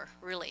back door,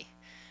 really.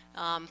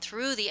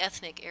 Through the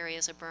ethnic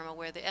areas of Burma,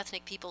 where the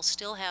ethnic people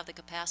still have the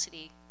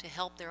capacity to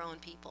help their own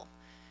people.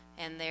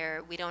 And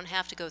we don't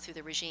have to go through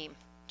the regime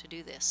to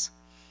do this.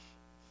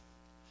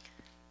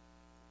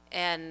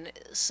 And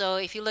so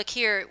if you look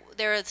here,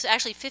 there are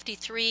actually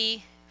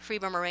 53 Free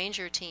Burma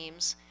Ranger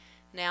teams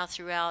now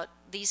throughout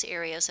these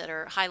areas that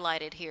are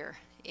highlighted here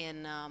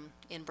in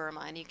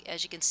Burma. And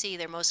as you can see,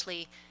 they're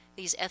mostly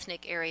these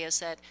ethnic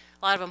areas that,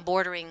 a lot of them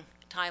bordering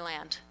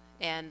Thailand,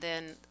 and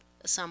then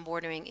some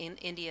bordering in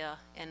India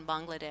and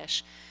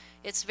Bangladesh.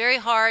 It's very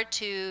hard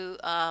to,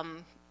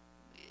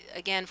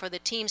 again, for the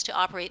teams to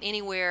operate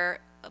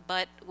anywhere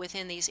but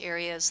within these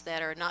areas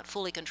that are not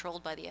fully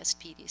controlled by the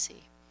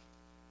SPDC.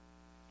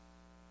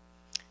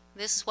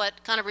 This is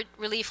what kind of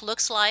relief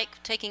looks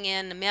like, taking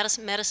in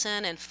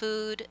medicine and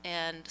food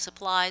and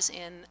supplies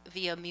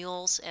via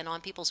mules and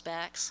on people's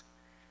backs.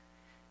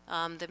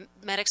 The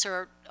medics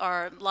are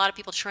a lot of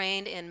people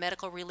trained in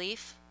medical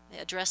relief,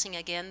 addressing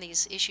again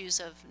these issues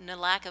of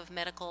lack of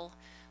medical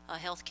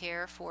health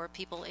care for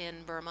people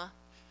in Burma.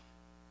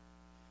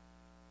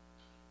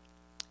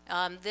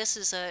 This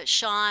is a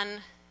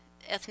Shan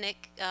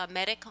ethnic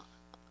medic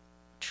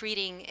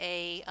treating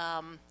a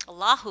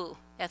Lahu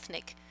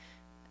ethnic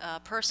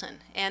person.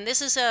 And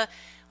this is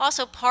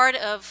also part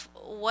of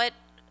what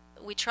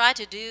we try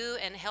to do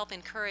and help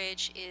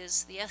encourage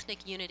is the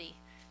ethnic unity,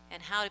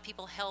 and how do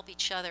people help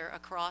each other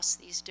across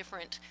these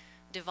different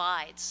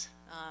divides.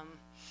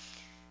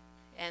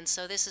 And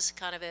so this is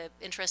kind of an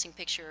interesting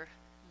picture.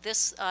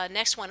 This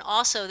next one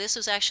also, this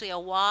was actually a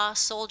Wa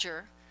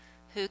soldier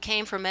who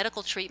came for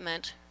medical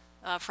treatment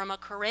from a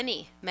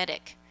Karenni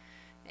medic.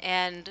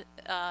 And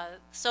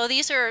so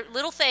these are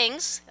little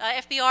things.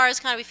 FBR is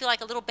kind of, we feel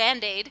like a little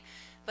Band-Aid,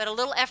 but a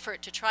little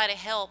effort to try to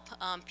help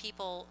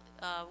people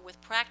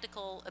with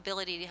practical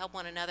ability to help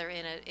one another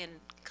in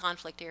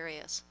conflict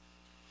areas.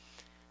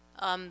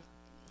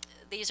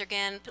 These are,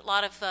 again, a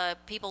lot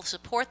of people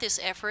support this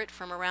effort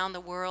from around the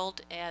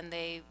world, and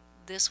we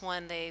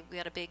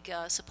got a big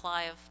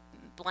supply of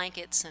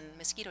blankets and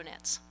mosquito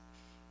nets.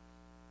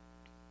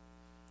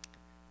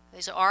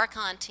 There's an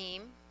Arakan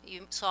team.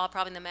 You saw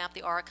probably in the map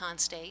the Arakan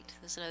state.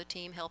 There's another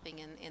team helping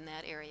in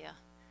that area.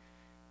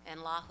 And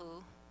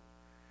Lahu.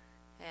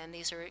 And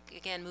these are,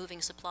 again,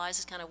 moving supplies. This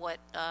is kind of what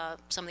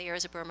some of the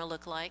areas of Burma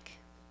look like.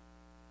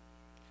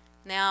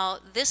 Now,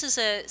 this is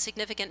a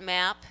significant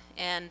map,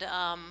 and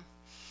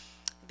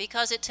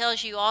because it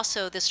tells you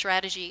also the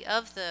strategy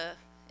of the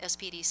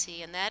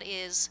SPDC, and that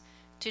is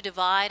to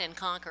divide and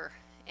conquer,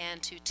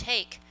 and to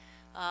take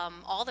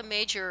all the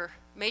major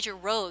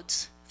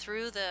roads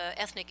through the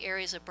ethnic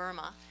areas of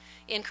Burma.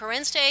 In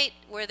Karen State,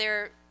 where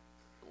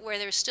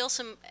there's still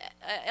some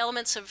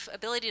elements of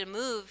ability to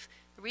move,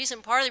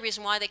 part of the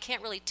reason why they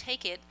can't really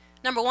take it,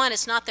 number one,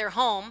 it's not their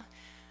home.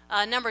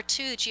 Number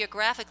two,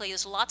 geographically,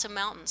 there's lots of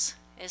mountains.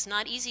 It's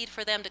not easy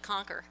for them to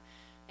conquer,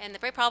 and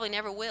they probably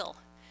never will.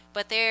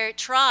 But they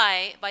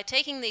try, by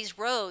taking these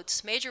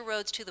roads, major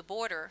roads to the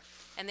border,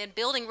 and then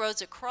building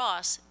roads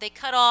across, they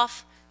cut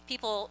off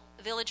people,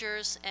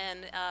 villagers,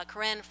 and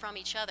Karen from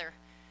each other.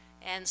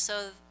 And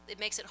so it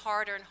makes it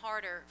harder and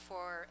harder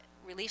for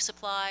relief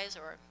supplies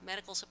or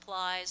medical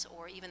supplies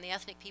or even the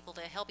ethnic people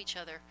to help each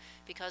other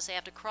because they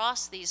have to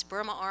cross these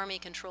Burma Army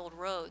controlled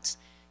roads.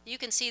 You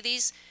can see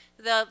these,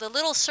 the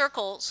little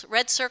circles,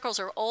 red circles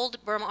are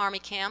old Burma Army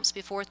camps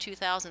before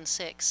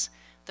 2006.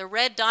 The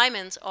red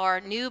diamonds are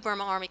new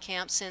Burma Army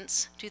camps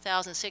since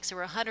 2006. There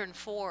were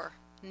 104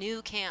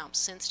 new camps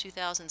since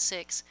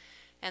 2006.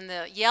 And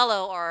the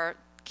yellow are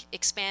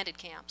expanded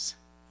camps.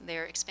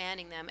 They're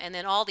expanding them. And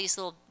then all these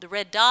little, the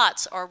red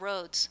dots are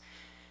roads.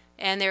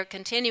 And they're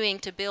continuing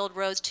to build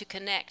roads to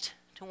connect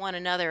to one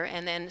another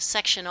and then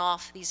section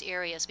off these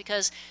areas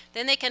because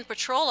then they can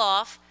patrol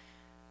off,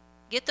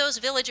 get those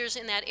villagers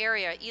in that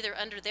area either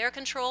under their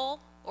control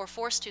or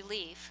forced to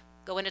leave,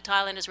 go into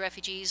Thailand as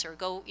refugees or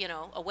go,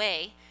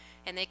 away,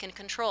 and they can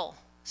control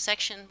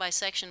section by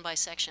section by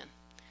section.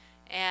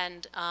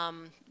 And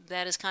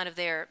that is kind of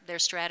their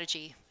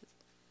strategy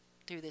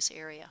through this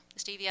area.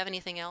 Steve, you have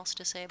anything else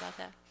to say about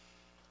that?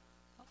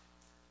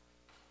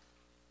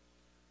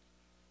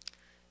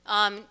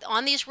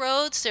 On these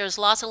roads, there's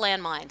lots of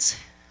landmines.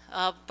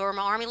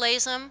 Burma Army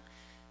lays them,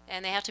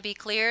 and they have to be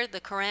cleared. The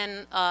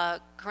Karen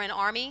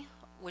Army,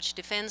 which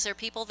defends their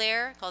people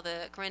there, called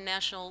the Karen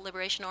National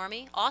Liberation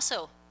Army,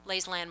 also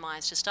lays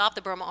landmines to stop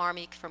the Burma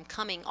Army from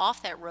coming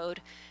off that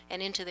road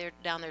and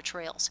down their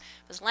trails.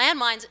 Because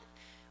landmines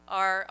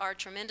are a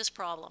tremendous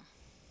problem.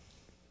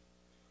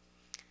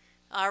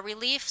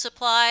 Relief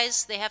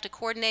supplies, they have to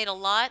coordinate a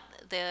lot.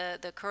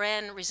 The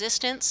Karen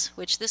Resistance,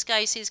 which this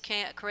guy sees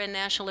Karen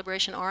National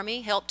Liberation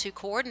Army, helped to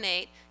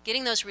coordinate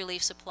getting those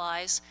relief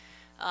supplies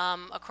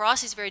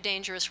across these very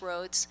dangerous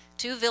roads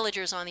to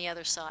villagers on the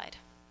other side.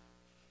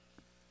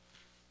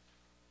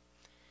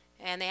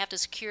 And they have to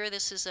secure,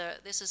 this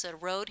is a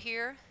road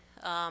here,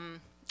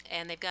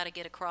 and they've got to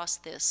get across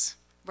this.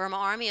 Burma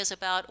Army is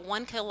about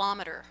 1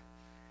 kilometer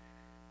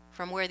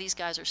from where these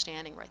guys are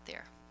standing right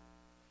there.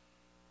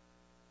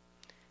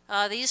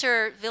 These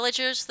are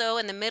villagers, though,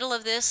 in the middle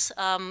of this,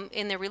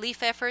 in the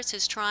relief efforts,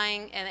 is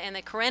trying, and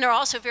the Karen are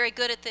also very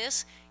good at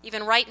this.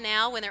 Even right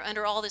now, when they're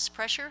under all this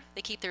pressure,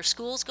 they keep their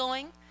schools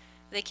going,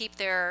 they keep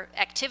their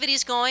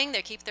activities going,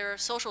 they keep their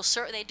social,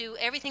 they do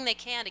everything they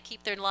can to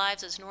keep their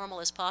lives as normal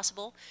as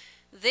possible.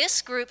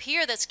 This group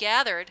here that's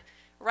gathered,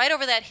 right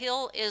over that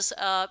hill, is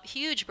a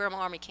huge Burma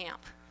Army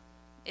camp.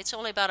 It's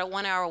only about a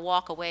 1-hour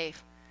walk away.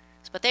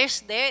 But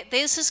this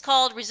is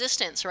called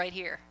resistance right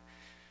here.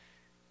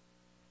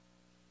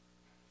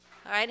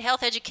 All right,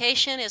 health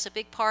education is a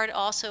big part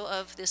also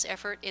of this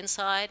effort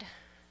inside,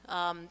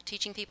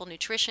 teaching people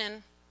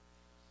nutrition,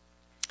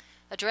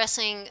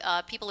 addressing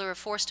people who are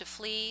forced to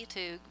flee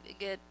to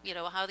get,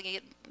 how they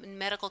get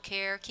medical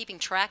care, keeping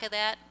track of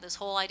that, this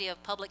whole idea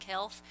of public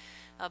health,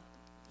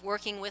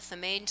 working with the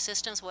main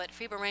systems. What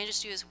Free Burma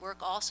Rangers do is work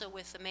also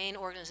with the main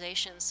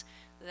organizations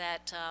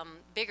that,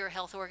 bigger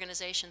health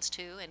organizations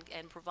too,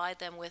 and provide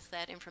them with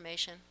that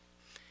information.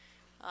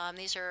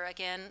 These are,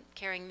 again,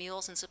 carrying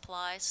meals and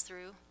supplies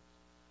through.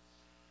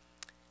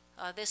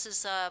 This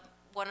is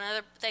one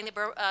other thing that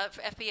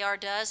FBR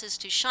does is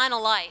to shine a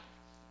light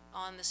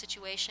on the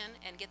situation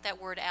and get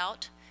that word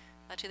out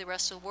to the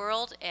rest of the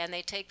world. And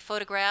they take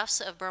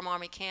photographs of Burma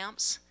Army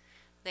camps.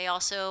 They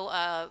also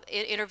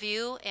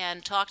interview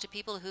and talk to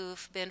people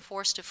who've been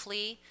forced to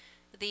flee.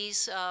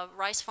 These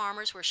rice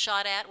farmers were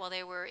shot at while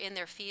they were in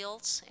their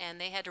fields, and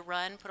they had to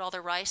run, put all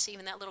their rice.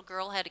 Even that little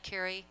girl had to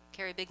carry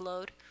a big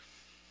load.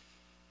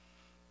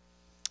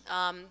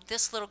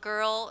 This little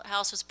girl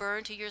house was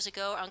burned 2 years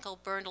ago. Her uncle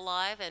burned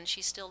alive, and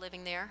she's still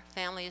living there.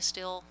 Family is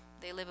still,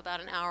 they live about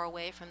an hour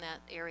away from that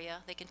area.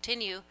 They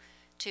continue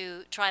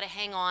to try to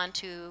hang on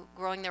to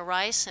growing their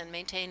rice and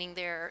maintaining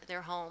their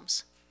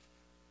homes.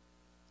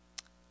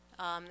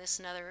 This is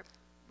another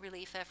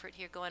relief effort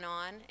here going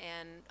on,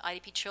 and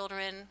IDP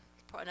children,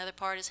 another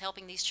part is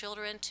helping these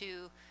children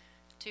to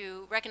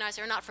recognize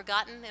they're not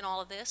forgotten in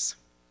all of this.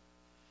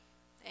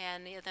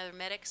 And the other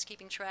medics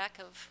keeping track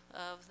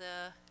of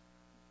the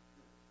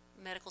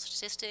medical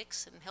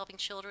statistics and helping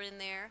children in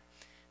there.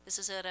 This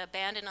is an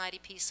abandoned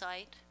IDP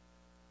site.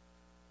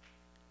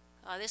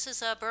 This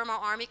is a Burma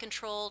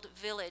Army-controlled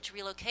village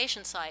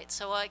relocation site.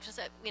 So,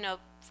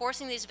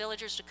 forcing these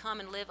villagers to come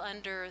and live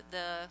under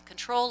the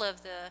control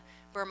of the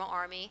Burma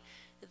Army,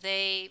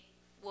 they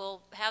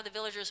will have the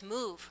villagers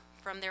move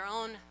from their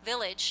own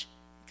village,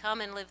 come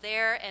and live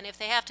there. And if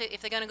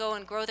they're going to go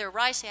and grow their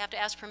rice, they have to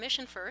ask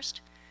permission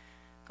first,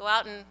 go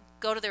out and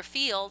go to their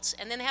fields,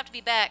 and then they have to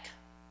be back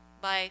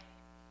by a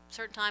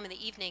certain time in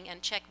the evening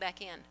and check back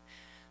in.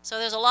 So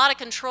there's a lot of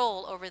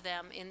control over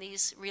them in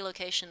these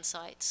relocation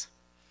sites.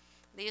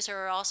 These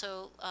are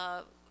also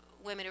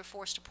women who are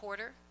forced to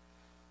Porter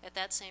at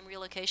that same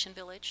relocation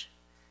village.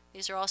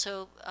 These are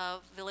also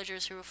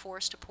villagers who were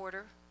forced to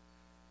Porter.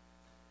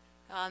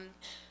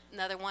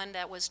 Another one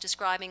that was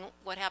describing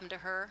what happened to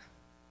her.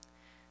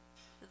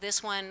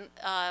 This one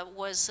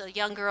was a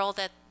young girl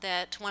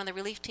that one of the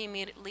relief team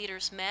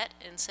leaders met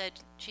and said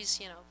she's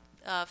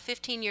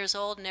 15 years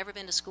old, never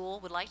been to school,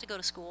 would like to go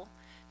to school,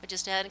 but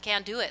just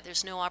can't do it.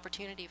 There's no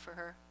opportunity for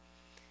her.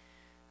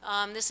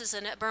 This is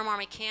a Burma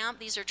Army camp.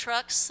 These are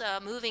trucks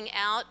moving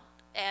out,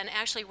 and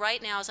actually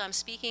right now as I'm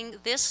speaking,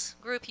 this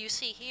group you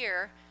see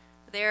here,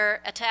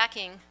 they're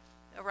attacking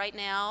right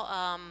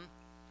now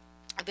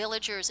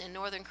villagers in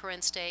northern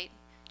Karen State.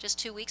 Just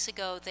 2 weeks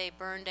ago they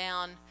burned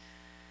down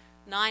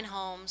 9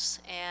 homes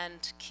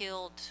and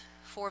killed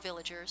 4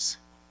 villagers.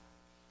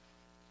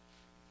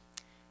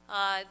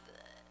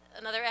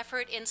 Another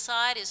effort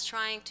inside is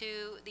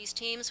these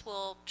teams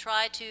will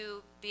try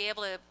to be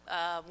able to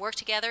work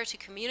together to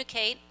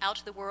communicate out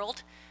to the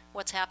world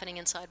what's happening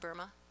inside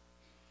Burma.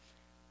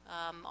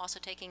 Also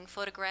taking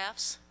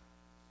photographs,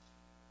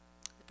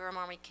 the Burma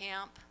Army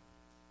camp,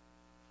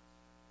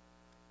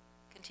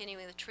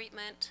 continuing the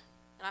treatment.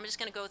 And I'm just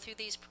going to go through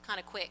these kind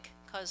of quick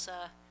because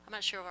I'm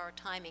not sure of our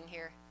timing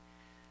here.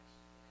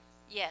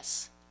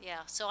 Yes, yeah.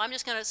 So I'm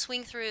just going to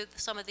swing through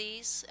some of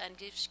these and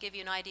just give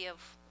you an idea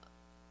of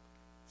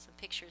some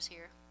pictures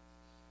here.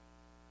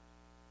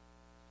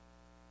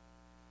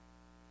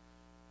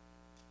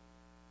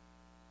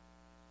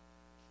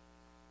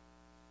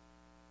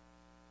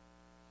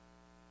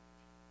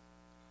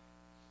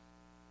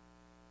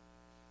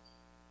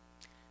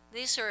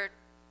 These are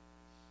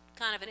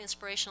kind of an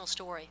inspirational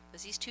story,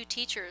 because these 2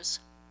 teachers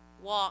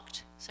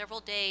walked several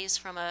days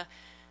from a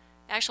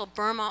actual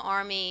Burma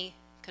Army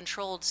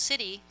controlled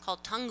city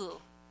called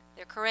Taungu,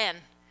 their Karen,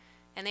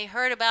 and they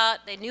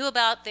knew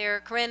about their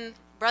Karen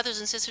brothers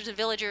and sisters and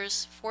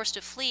villagers forced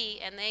to flee,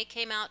 and they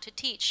came out to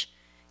teach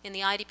in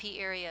the IDP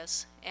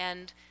areas.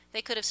 And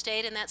they could have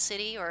stayed in that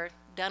city or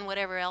done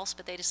whatever else,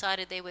 but they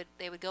decided they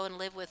would go and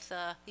live with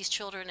these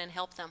children and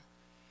help them.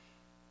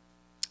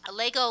 A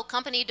Lego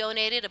company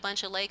donated a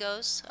bunch of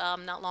Legos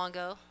not long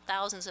ago,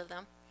 thousands of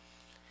them.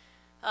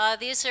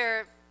 These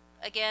are,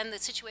 again, the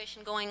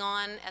situation going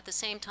on at the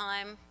same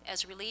time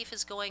as relief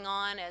is going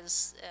on,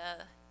 as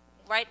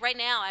right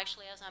now,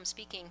 actually, as I'm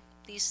speaking,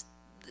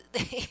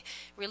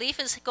 relief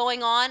is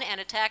going on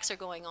and attacks are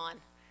going on,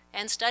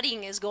 and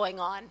studying is going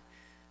on.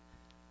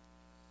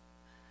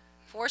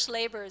 Forced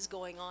labor is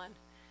going on.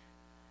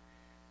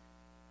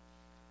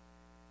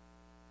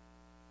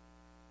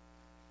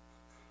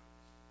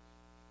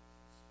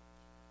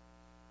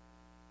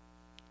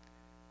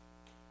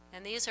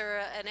 And these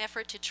are an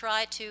effort to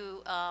try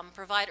to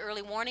provide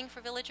early warning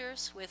for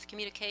villagers with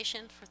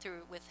communication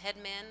with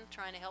headmen,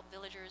 trying to help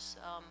villagers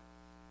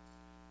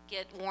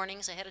get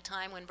warnings ahead of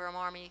time when Burma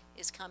Army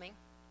is coming.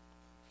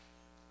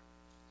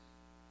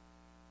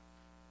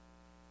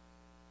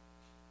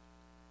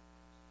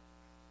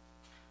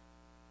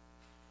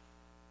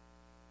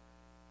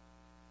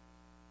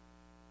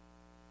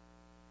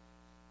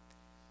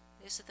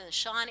 This is the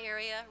Shan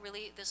area.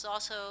 Really, this is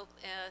also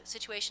a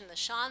situation in the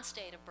Shan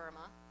state of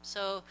Burma.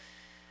 So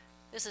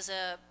this is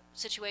a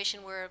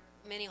situation where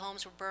many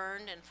homes were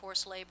burned and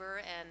forced labor,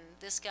 and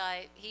this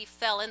guy, he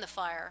fell in the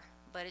fire,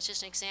 but it's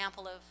just an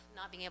example of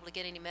not being able to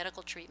get any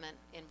medical treatment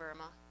in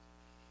Burma.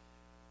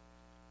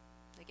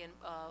 Again,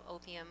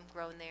 opium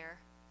grown there.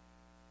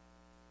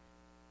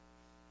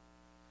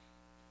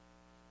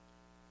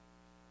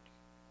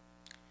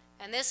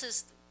 And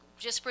this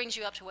just brings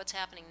you up to what's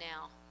happening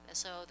now.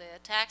 So the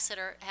attacks that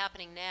are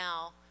happening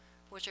now,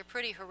 which are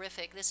pretty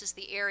horrific, this is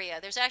the area.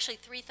 There's actually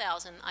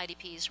 3,000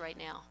 IDPs right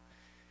now.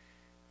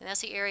 And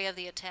that's the area of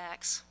the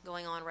attacks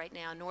going on right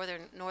now,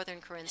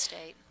 northern Karen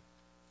State.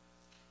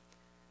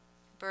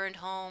 Burned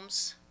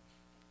homes,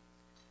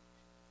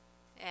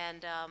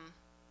 and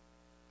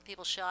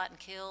people shot and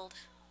killed,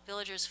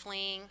 villagers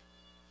fleeing.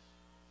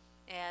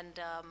 And,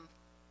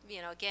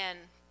 again,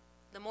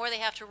 the more they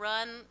have to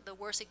run, the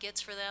worse it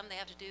gets for them. They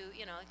have to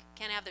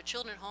can't have their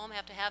children at home,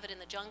 have to have it in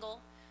the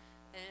jungle.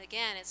 And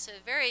again, it's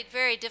a very,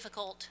 very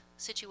difficult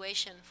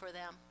situation for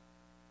them.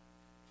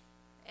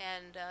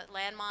 And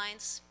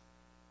landmines,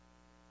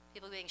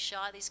 people being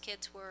shot. These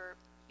kids were,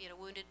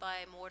 wounded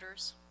by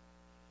mortars.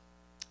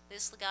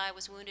 This guy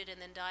was wounded and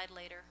then died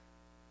later,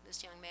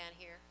 this young man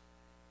here.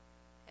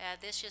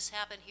 This just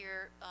happened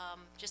here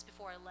just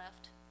before I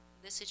left.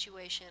 This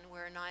situation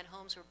where 9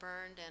 homes were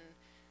burned and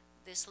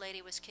this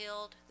lady was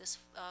killed, this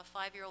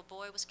 5-year-old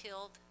boy was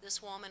killed,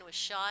 this woman was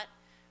shot,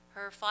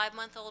 her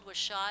 5-month-old was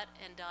shot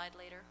and died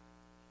later.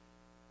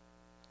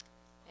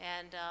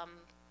 And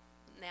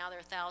now there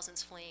are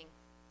thousands fleeing.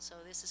 So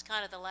this is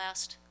kind of the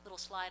last little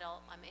slide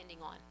I'm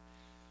ending on.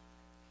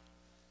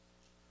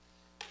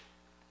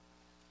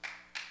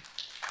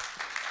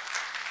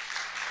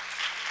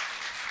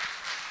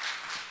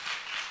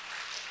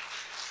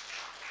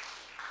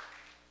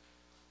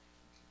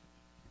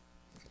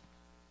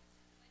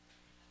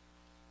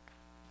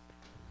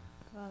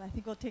 Well, I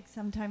think we'll take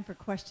some time for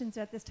questions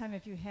at this time.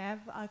 If you have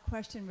a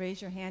question,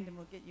 raise your hand and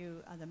we'll get you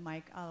the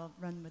mic. I'll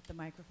run with the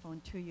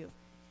microphone to you.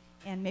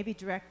 And maybe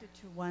direct it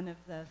to one of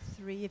the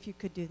 3, if you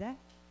could do that.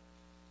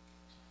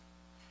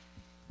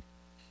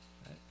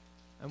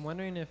 I'm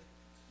wondering if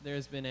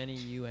there's been any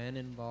UN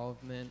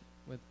involvement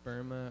with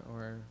Burma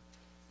or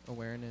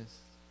awareness?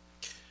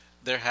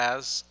 There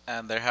has,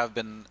 and there have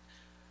been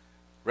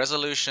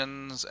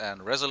resolutions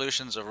and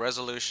resolutions of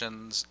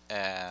resolutions,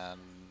 and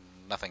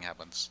nothing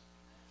happens.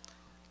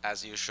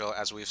 As usual,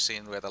 as we've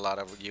seen with a lot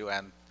of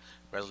UN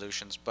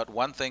resolutions. But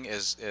one thing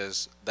is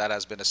that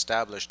has been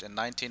established in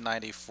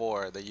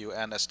 1994. The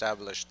UN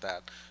established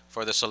that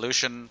for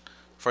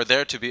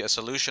there to be a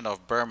solution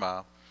of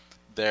Burma,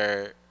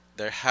 there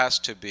has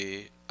to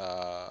be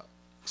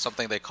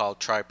something they call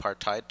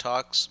tripartite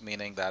talks,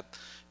 meaning that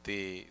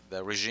the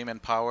regime in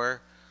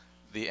power,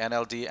 the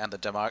NLD, and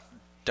the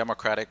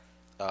democratic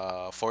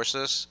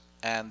forces,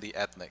 and the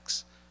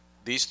ethnics.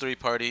 These three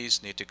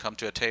parties need to come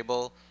to a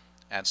table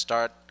and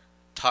start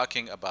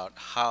talking about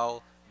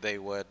how they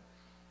would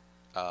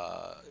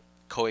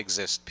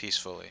coexist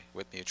peacefully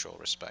with mutual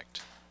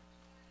respect.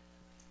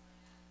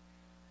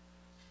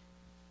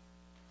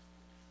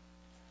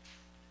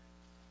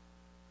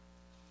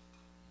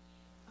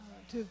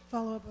 To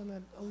follow up on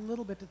that a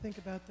little bit, to think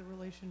about the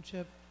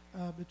relationship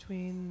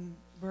between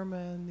Burma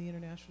and the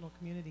international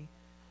community,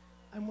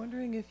 I'm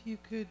wondering if you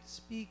could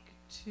speak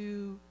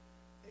to,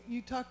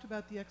 you talked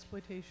about the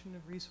exploitation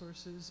of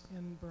resources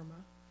in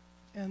Burma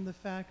and the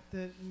fact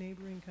that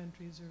neighboring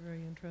countries are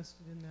very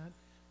interested in that.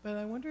 But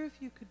I wonder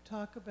if you could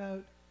talk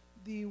about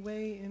the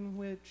way in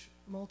which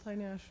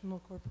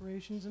multinational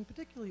corporations, and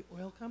particularly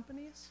oil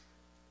companies,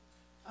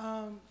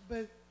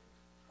 but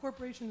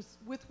corporations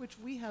with which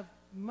we have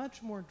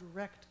much more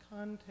direct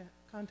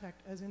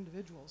contact as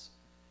individuals,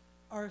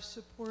 are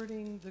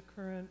supporting the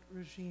current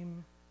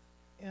regime.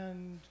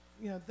 And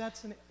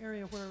that's an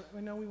area where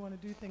I know we want to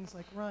do things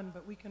like run,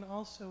 but we can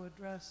also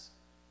address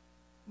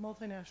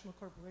multinational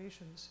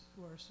corporations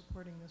who are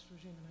supporting this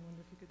regime. And I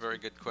wonder if you could. Very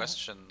good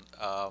question.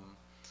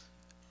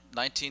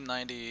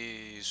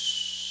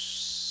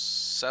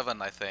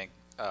 1997, I think,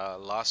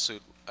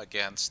 lawsuit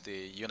against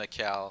the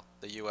Unocal,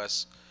 the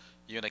U.S.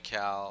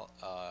 Unocal,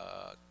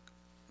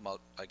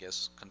 I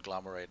guess,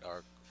 conglomerate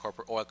or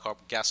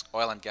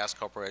oil and gas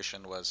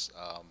corporation was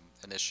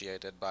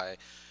initiated by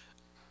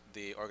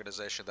the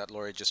organization that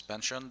Lori just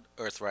mentioned,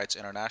 Earth Rights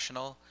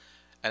International,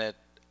 and it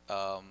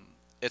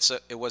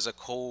was a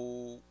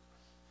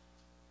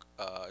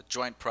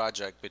joint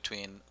project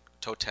between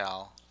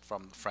Total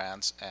from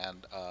France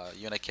and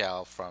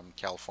Unocal from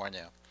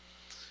California.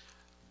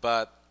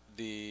 But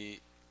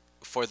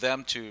for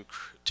them to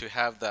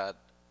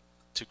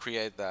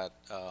create that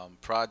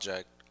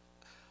project,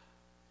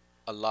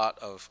 a lot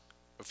of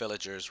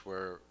villagers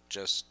were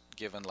just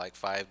given like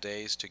 5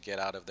 days to get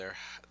out of their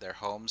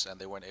homes, and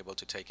they weren't able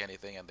to take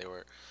anything, and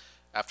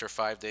after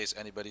 5 days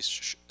anybody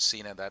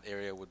seen in that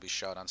area would be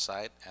shot on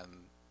sight, and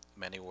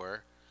many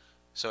were.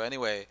 So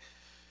anyway,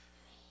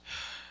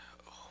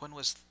 when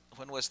was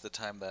the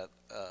time that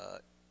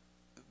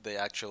they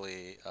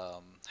actually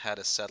had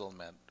a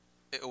settlement?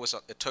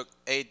 It took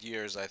 8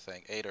 years, I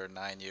think, 8 or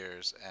 9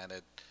 years, and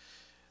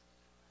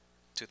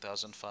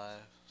 2005,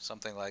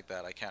 something like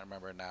that. I can't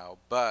remember now,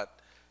 but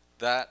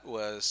that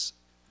is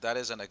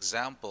an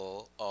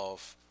example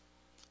of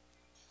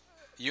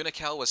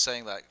Unocal was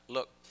saying that,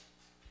 look,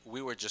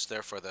 we were just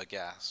there for the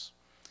gas.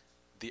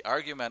 The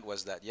argument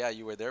was that, yeah,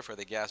 you were there for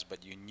the gas,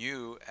 but you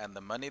knew, and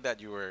the money that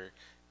you were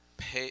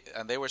paid,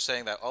 and they were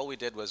saying that all we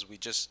did was we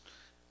just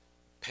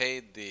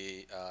paid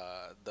the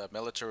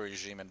military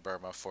regime in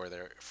Burma for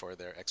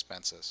their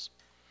expenses.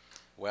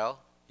 Well,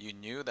 you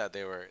knew that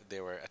they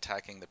were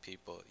attacking the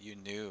people. You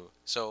knew.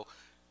 So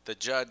the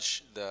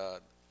judge, I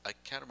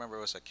can't remember,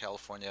 it was a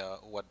California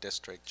what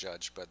district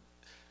judge, but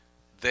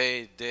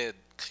they did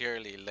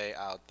clearly lay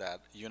out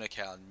that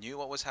Unocal knew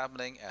what was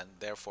happening and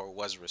therefore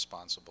was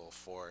responsible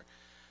for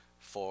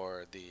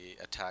the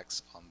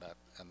attacks on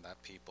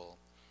that people.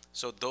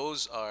 So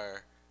those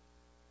are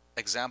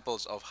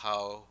examples of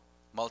how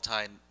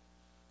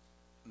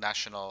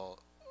multinational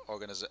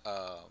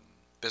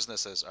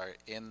businesses are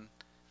in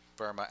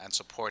Burma and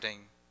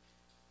supporting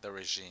the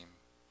regime.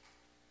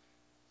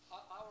 I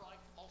would like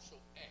to also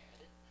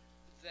add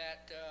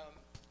that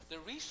the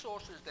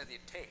resources that they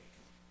take,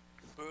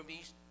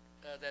 Burmese,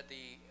 that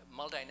the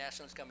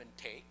multinationals come and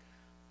take,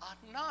 are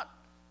not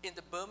in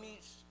the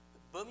Burmese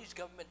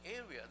government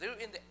area. They're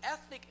in the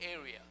ethnic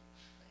area.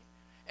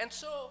 Right? And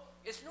so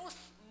it's no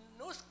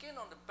skin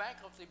on the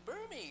back of the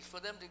Burmese for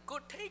them to go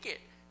take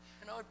it.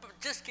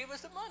 Just give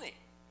us the money.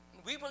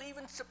 We will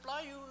even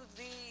supply you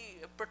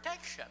the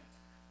protection,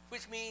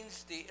 which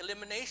means the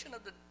elimination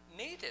of the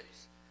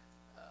natives.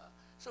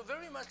 So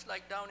very much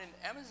like down in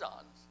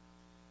Amazon,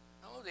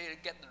 they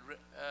get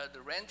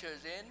the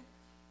renters in.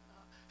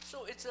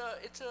 So it's a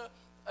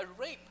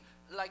rape,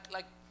 like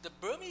the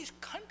Burmese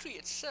country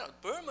itself.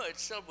 Burma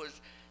itself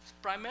was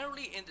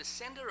primarily in the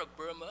center of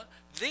Burma.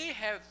 They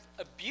have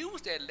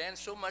abused their land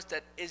so much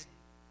that it's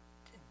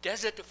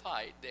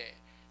desertified there,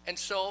 and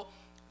so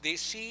they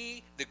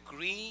see the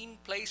green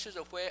places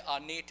of where our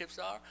natives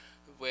are,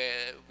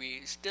 where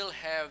we still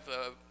have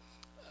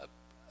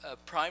a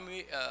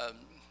primary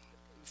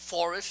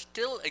forest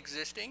still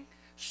existing.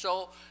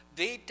 So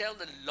they tell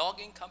the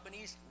logging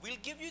companies, we'll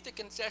give you the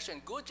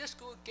concession, just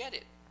go get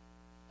it.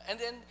 And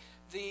then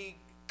the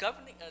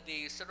governing,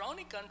 the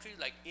surrounding countries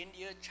like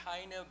India,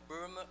 China,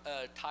 Burma,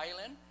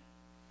 Thailand,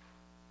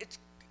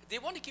 they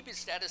want to keep it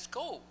status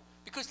quo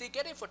because they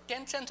get it for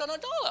 10 cents on a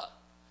dollar.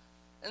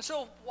 And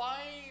so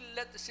why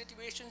let the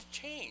situations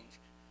change?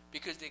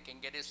 Because they can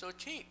get it so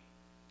cheap.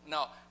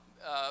 Now,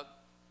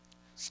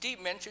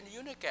 Steve mentioned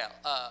Unical,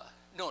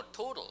 no,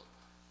 Total.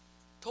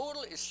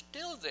 Total is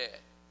still there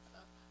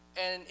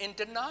and in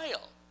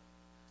denial.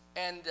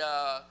 And,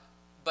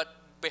 but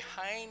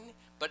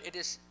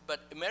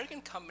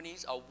American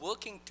companies are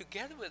working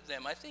together with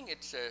them. I think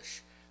it's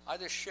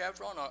either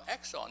Chevron or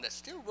Exxon that's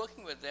still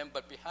working with them,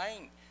 but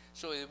behind,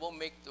 so it won't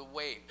make the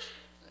wave.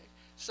 Right?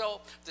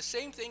 So the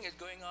same thing is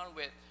going on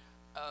with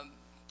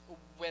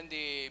when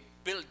they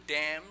build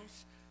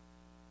dams.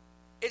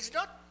 It's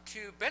not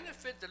to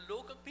benefit the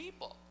local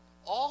people.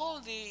 All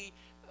the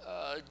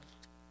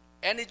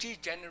energy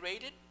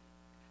generated,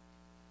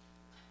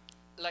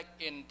 like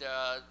in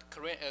the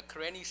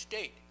Karenni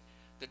state,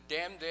 the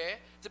dam there,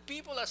 the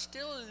people are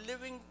still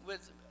living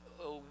with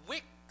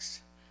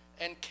wicks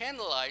and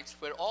candlelights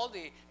where all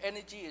the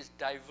energy is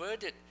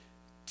diverted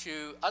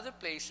to other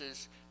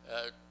places.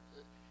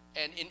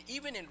 And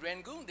even in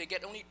Rangoon, they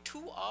get only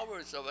 2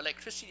 hours of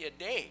electricity a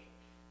day.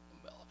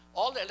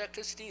 All the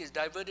electricity is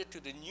diverted to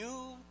the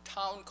new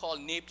town called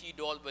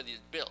Naypyidaw where it's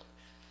built.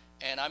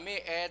 And I may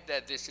add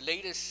that this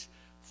latest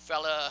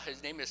fella,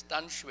 his name is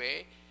Tan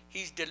Shui,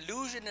 he's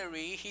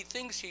delusionary. He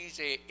thinks he's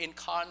a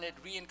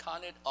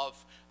reincarnate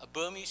of a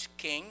Burmese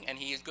king, and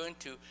he is going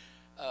to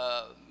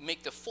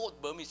make the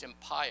 4th Burmese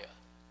Empire.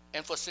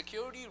 And for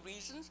security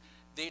reasons,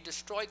 they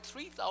destroyed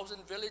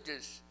 3,000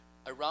 villages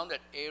around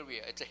that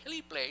area. It's a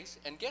hilly place,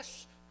 and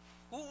guess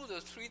who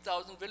the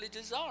 3,000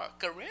 villages are?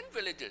 Karen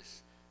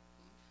villages.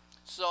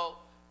 So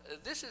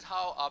this is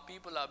how our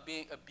people are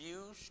being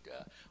abused.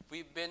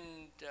 We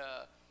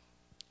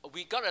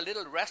got a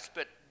little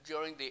respite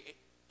during the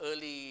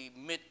early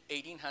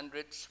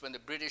mid-1800s when the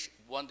British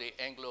won the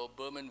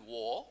Anglo-Burman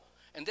War,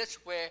 and that's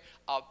where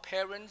our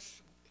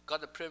parents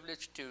got the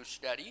privilege to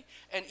study.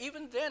 And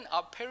even then,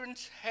 our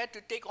parents had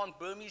to take on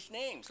Burmese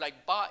names,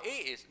 like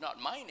BaAye is not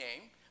my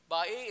name.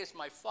 BaAye is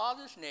my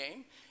father's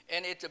name,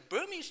 and it's a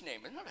Burmese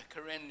name. It's not a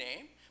Karen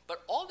name,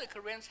 but all the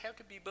Karens have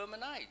to be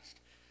Burmanized.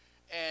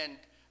 And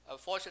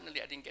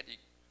fortunately, I didn't get a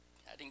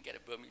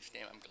Burmese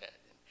name. I'm glad.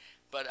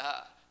 But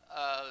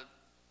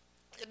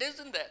it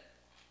isn't that.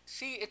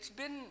 See, it's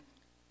been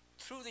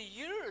through the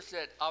years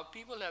that our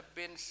people have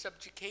been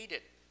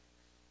subjugated,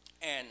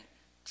 and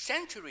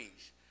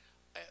centuries.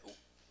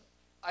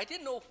 I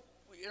didn't know,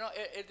 you know,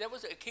 there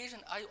was an occasion,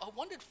 I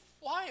wondered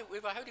why,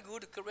 if I have to go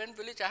to Karen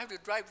village, I have to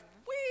drive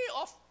way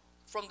off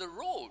from the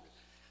road.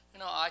 You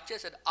know, I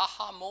just had an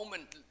aha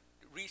moment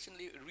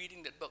recently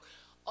reading that book.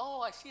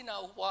 Oh, I see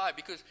now why,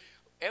 because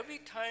every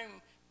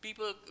time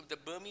people, the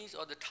Burmese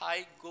or the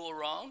Thai go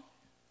around,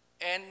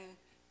 and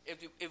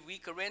if we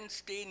Karen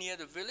stay near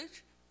the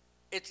village,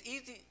 it's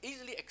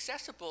easily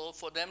accessible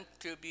for them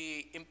to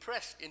be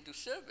impressed into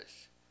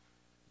service.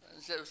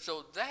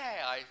 So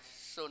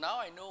now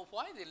I know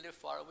why they live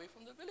far away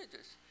from the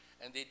villages,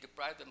 and they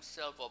deprive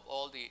themselves of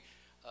all the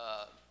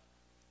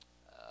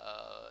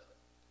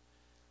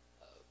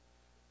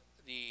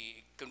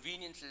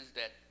conveniences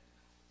that,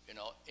 you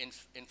know,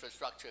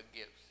 infrastructure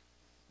gives.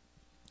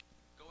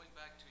 Going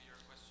back to your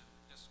question,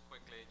 just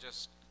quickly,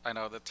 I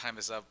know the time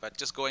is up, but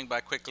just going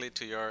back quickly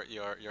to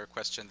your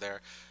question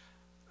there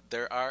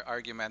are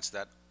arguments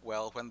that,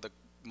 well, when the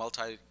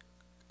multinational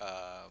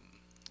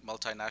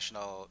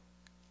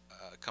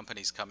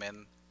companies come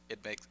in,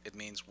 it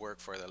means work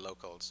for the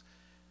locals.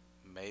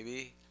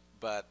 Maybe,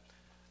 but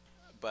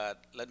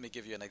let me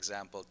give you an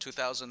example.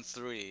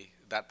 2003,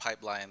 that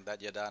pipeline,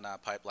 that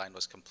Yadana pipeline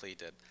was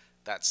completed.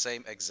 That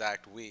same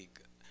exact week,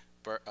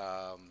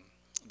 the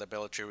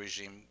military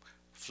regime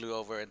flew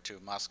over into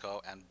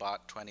Moscow and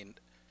bought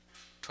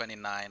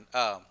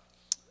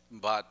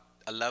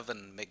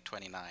 11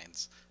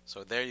 MiG-29s.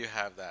 So there you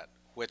have that.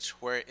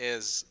 Where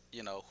is,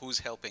 you know, who's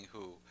helping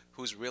who?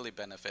 Who's really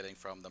benefiting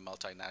from the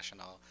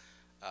multinational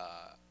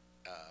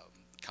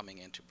coming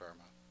into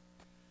Burma?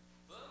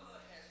 Burma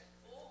has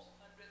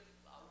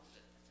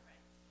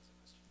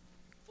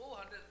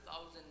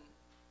 400,000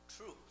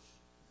 troops.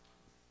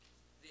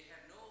 They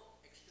have no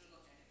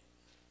external enemy.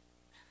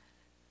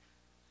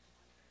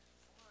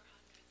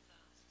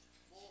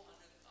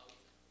 400,000,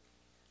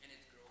 and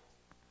it's growing.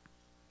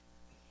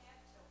 We have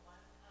till 1:15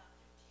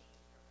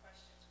 for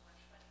questions,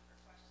 1:20 for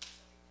questions,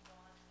 so we can go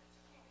on if it's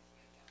okay with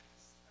you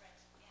guys. All right,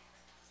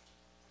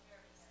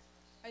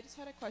 I just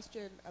had a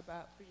question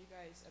for you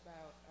guys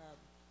about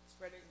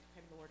spreading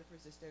kind of the word of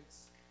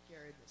resistance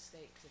here in the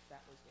States, if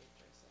that was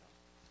dangerous at all.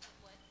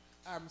 What?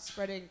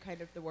 Spreading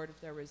kind of the word of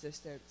their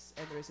resistance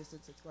and the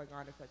resistance that's going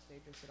on, if that's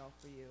dangerous at all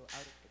for you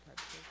out of the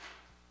country.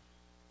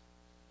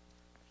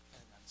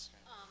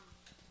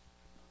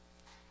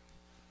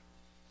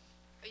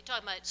 Are you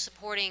talking about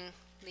supporting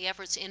the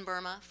efforts in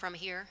Burma from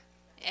here?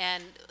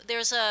 And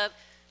there's a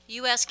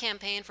U.S.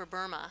 campaign for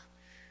Burma,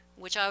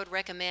 which I would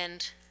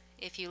recommend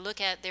if you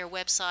look at their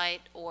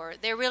website, or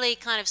they're really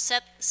kind of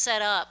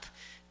set up,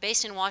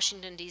 based in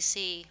Washington,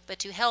 D.C., but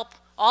to help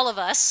all of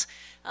us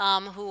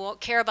who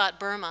care about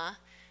Burma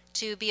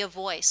to be a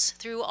voice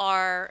through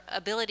our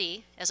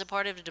ability as a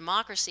part of a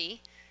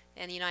democracy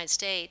in the United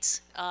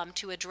States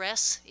to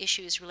address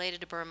issues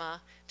related to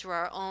Burma through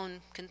our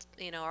own,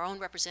 our own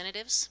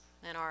representatives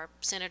and our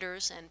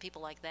senators and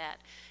people like that.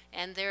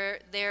 And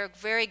they're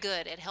very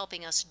good at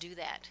helping us do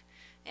that.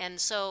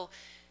 And so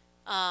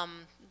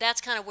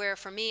that's kind of where,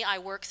 for me, I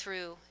work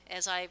through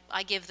as I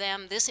give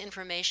them this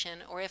information,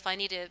 or if I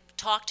need to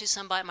talk to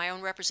somebody, my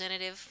own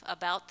representative,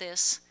 about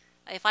this.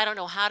 If I don't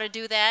know how to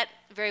do that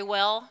very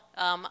well,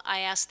 I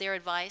ask their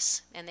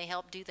advice, and they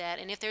help do that.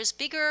 And if there's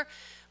bigger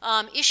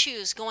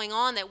issues going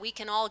on that we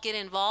can all get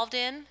involved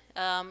in,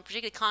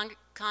 particularly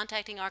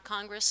contacting our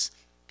Congress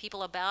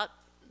people about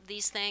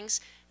these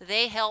things,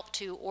 they help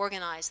to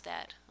organize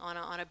that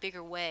on a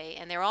bigger way.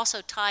 And they're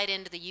also tied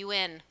into the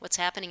UN, what's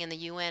happening in the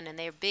UN, and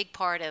they're a big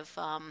part of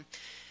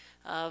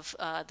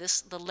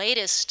the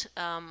latest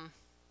kind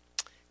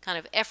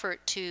of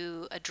effort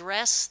to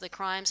address the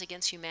crimes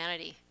against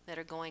humanity that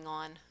are going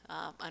on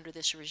under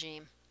this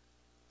regime.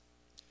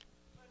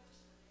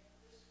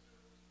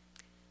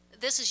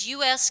 This is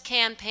U.S.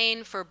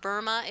 Campaign for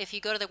Burma. If you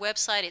go to the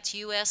website, it's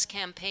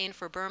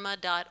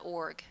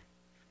uscampaignforburma.org.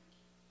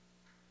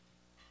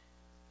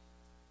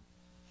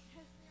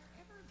 Has there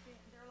ever been,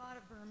 there are a lot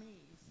of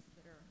Burmese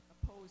that are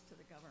opposed to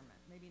the government,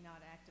 maybe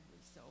not actively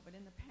so, but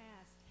in the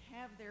past,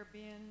 have there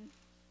been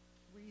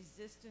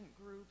resistant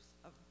groups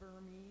of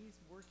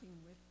Burmese working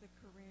with the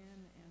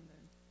Karen and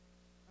the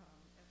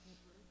ethnic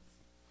groups?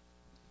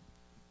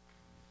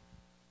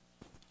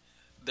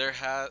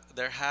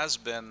 There has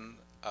been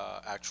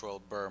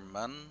actual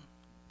Burman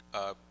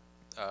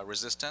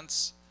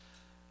resistance,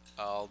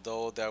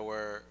 although there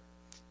were,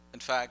 in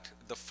fact,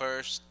 the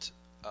first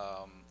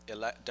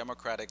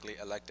democratically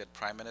elected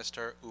Prime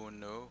Minister, U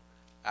Nu,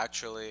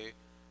 actually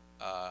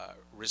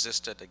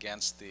resisted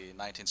against the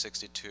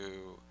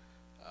 1962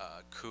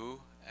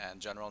 coup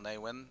and General Ne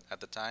Win at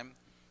the time,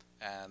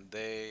 and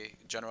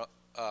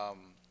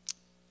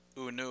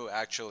U Nu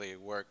actually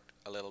worked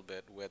a little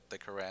bit with the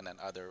Karen and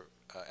other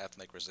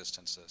ethnic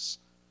resistances.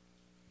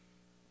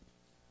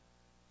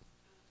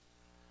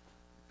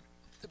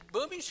 The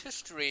Burmese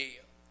history,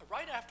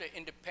 right after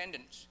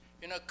independence,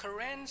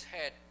 Karens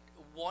had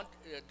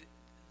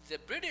the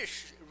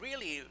British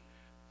really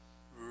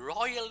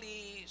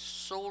royally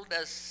sold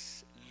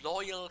us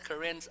loyal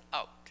Karens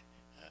out.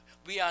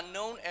 We are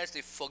known as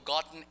the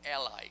Forgotten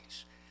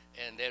Allies,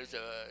 and there's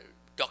a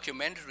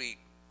documentary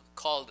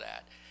called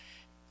that.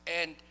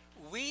 And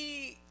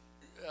we,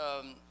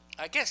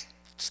 I guess,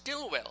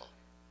 Stilwell,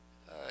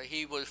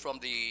 he was from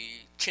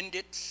the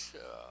Chindits,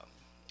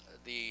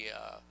 the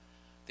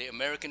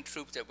American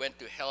troops that went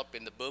to help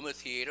in the Burma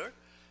theater.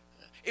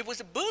 It was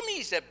the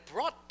Burmese that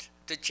brought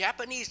the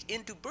Japanese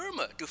into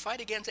Burma to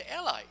fight against the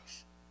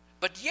Allies.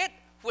 But yet,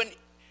 when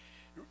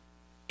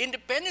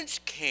independence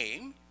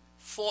came,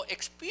 for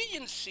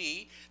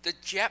expediency, the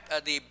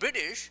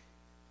British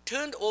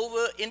turned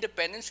over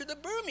independence to the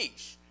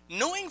Burmese,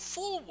 knowing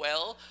full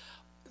well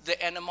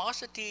the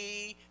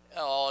animosity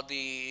or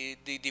the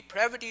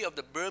depravity of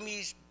the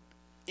Burmese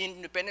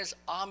independence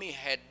army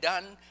had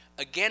done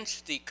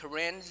against the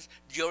Karens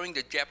during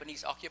the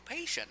Japanese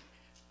occupation.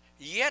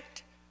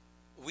 Yet,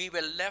 we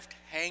were left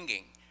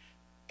hanging.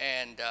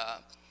 And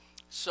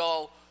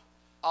so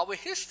our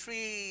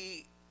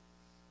history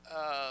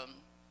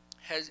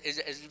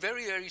is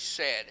very, very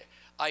sad.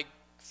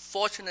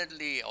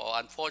 Fortunately or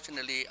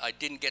unfortunately, I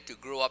didn't get to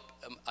grow up.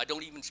 I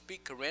don't even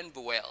speak Karen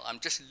well. I'm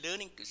just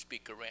learning to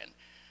speak Karen.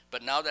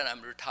 But now that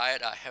I'm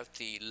retired, I have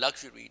the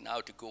luxury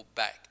now to go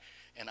back.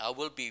 And I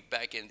will be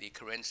back in the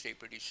Karen state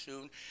pretty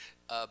soon.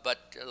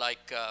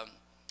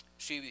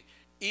 See,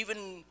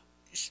 even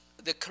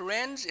the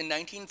Karens in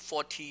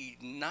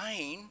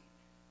 1949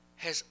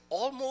 has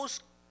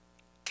almost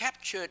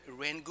captured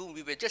Rangoon.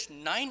 We were just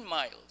 9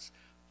 miles.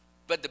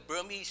 But the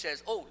Burmese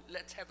says, oh,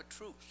 let's have a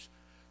truce.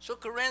 So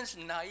Karens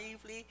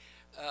naively,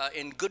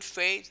 in good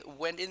faith,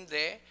 went in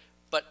there.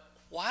 But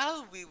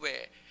while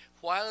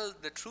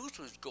the truce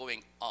was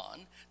going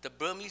on, the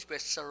Burmese were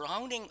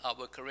surrounding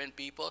our Karen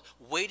people,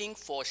 waiting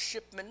for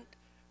shipment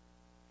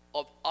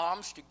of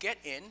arms to get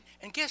in.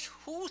 And guess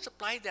who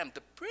supplied them?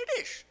 The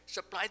British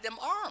supplied them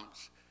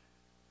arms.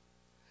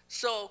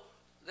 So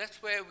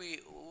that's where we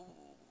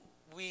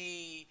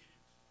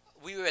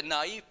were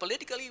naive.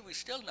 Politically, we're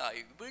still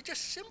naive. We're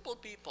just simple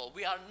people.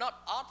 We are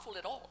not artful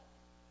at all.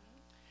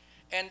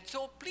 And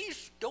so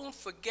please don't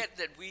forget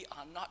that we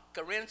are not,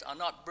 Karens are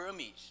not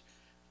Burmese.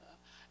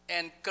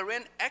 And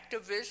Karen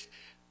activists,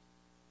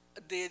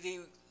 the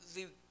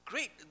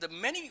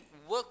many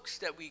works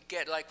that we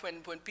get, like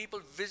when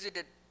people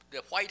visited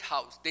the White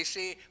House, they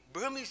say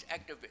Burmese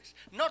activists.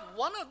 Not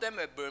one of them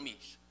are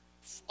Burmese.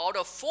 Out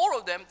of 4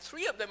 of them,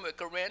 3 of them are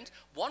Karens.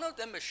 1 of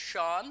them is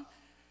Shan,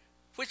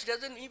 which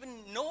doesn't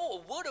even know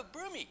a word of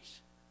Burmese.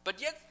 But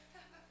yet,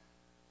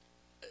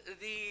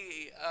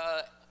 the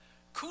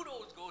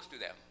kudos goes to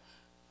them.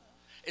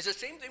 It's the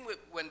same thing with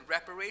when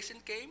reparation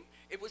came.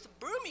 It was the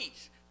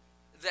Burmese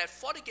that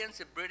fought against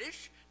the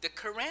British. The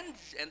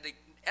Karens and the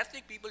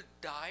ethnic people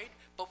died,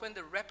 but when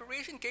the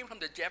reparation came from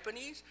the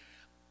Japanese,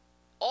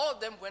 all of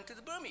them went to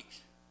the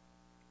Burmese.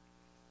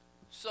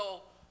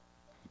 So,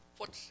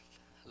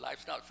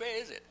 life's not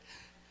fair, is it?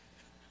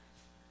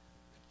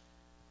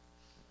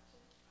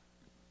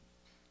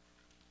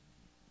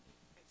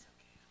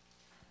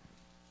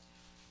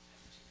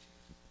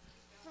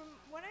 From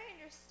what I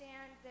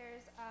understand,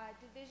 there's a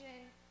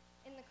division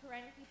in the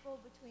Karen people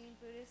between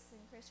Buddhists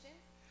and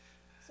Christians.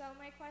 So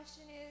my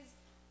question is,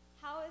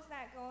 how is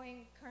that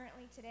going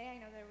currently today? I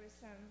know there was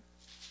some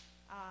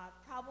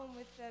problem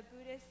with the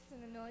Buddhists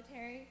in the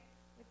military,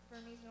 with the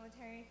Burmese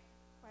military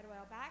quite a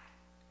while back.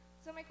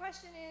 So my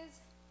question is,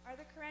 are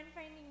the Karen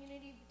finding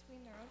unity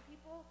between their own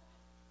people?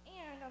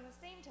 And on the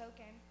same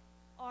token,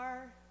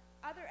 are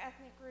other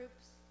ethnic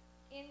groups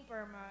in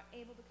Burma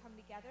able to come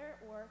together,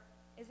 or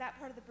is that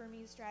part of the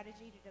Burmese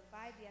strategy to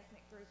divide the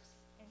ethnic groups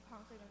and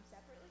conquer them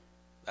separately?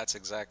 That's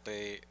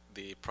exactly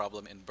the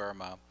problem in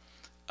Burma.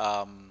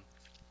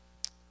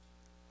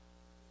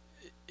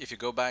 If you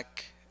go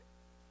back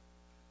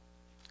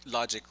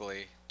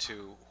logically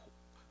to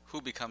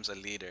who becomes a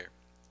leader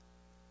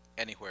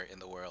anywhere in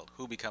the world,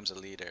 who becomes a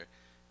leader,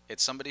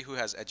 it's somebody who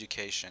has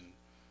education.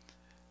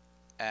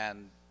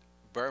 And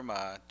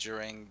Burma,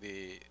 during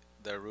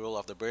the rule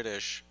of the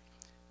British,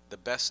 the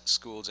best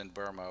schools in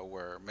Burma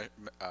were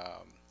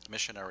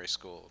missionary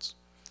schools.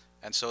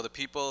 And so the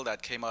people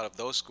that came out of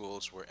those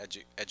schools were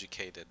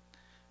educated,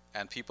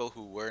 and people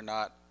who were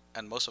not,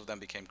 and most of them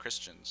became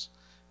Christians.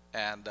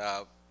 And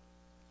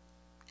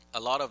a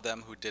lot of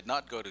them who did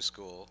not go to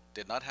school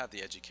did not have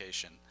the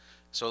education.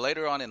 So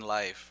later on in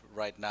life,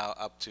 right now,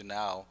 up to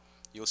now,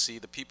 you'll see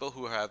the people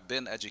who have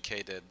been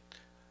educated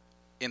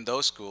in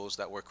those schools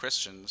that were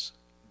Christians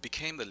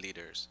became the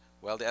leaders.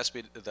 Well,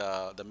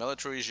 the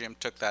military regime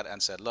took that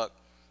and said, look,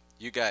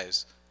 you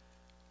guys,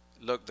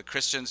 look, the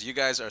Christians, you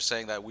guys are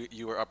saying that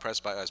you were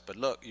oppressed by us, but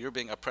look, you're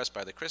being oppressed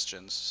by the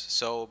Christians,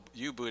 so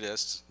you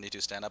Buddhists need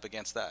to stand up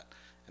against that.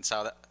 And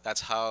so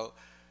that's how,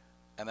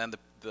 and then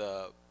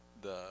the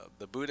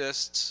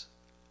Buddhists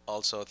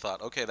also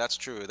thought, okay, that's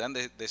true. Then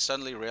they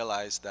suddenly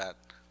realized that,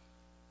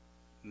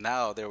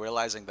 now they're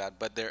realizing that,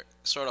 but they're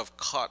sort of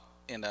caught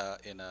in a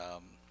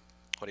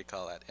what do you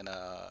call that, in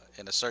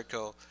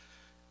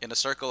a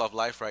circle of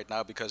life right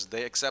now, because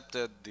they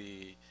accepted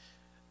the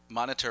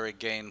monetary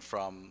gain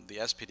from the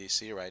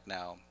SPDC right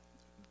now,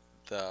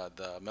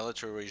 the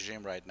military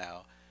regime right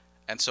now.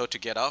 And so to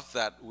get off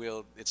that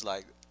wheel, it's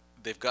like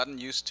they've gotten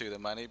used to the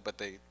money, but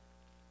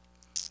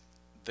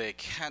they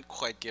can't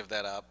quite give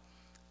that up.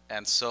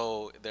 And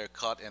so they're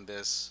caught in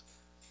this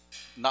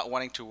not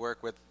wanting to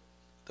work with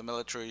the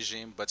military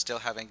regime, but still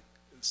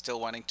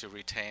wanting to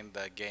retain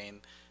the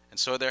gain. And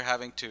so they're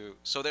having to,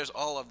 so there's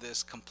all of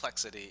this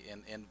complexity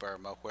in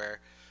Burma where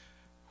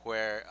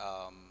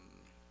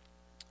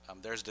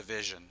there's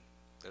division.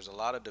 There's a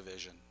lot of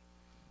division.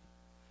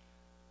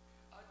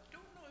 I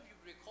don't know if you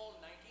recall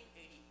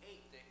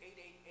 1988, the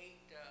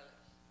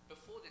 888,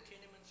 before the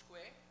Tiananmen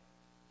Square.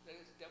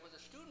 There was a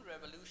student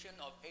revolution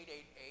of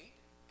 888,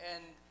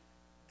 and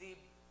the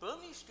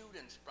Burmese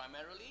students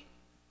primarily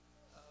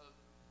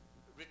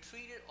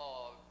retreated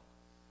or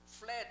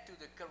fled to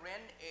the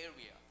Karen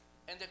area.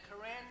 And the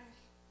Karens,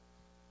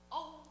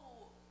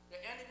 oh, the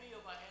enemy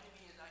of our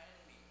enemy is our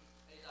enemy,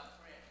 is our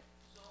friend.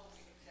 So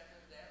we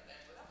accepted their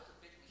land. But that was a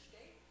big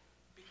mistake,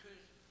 because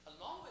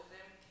along with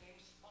them came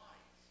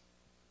spies.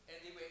 And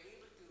they were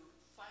able to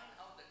find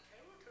out the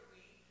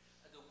territory,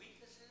 the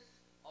weaknesses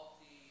of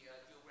the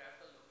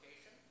geographical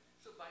location.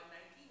 So by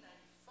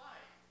 1995,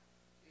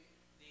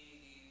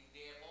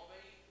 they have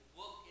already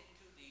worked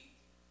into the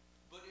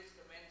Buddhist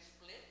Karen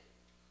split.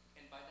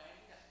 And by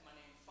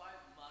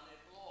 1995,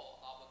 Manipur,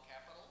 our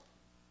capital,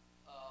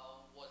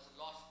 was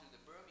lost to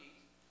the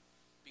Burmese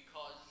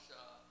because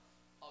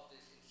of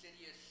this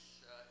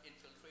insidious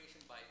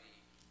infiltration by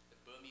the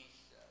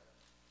Burmese.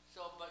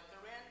 But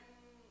Karen,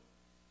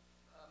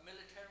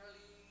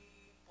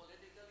 militarily,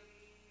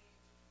 politically,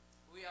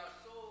 we are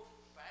so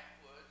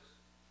backwards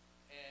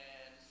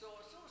and so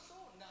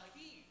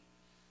naive.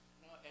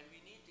 And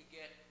we need to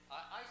get,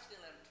 I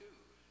still am too,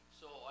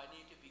 so I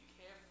need to be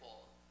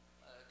careful,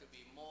 to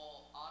be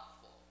more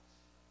artful.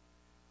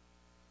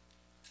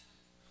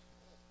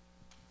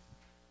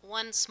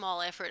 One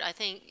small effort, I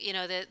think,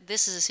 that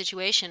this is a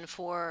situation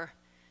for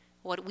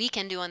what we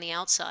can do on the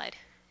outside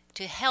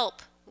to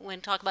help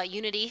when talk about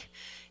unity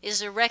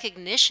is a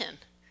recognition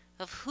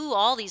of who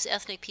all these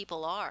ethnic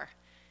people are,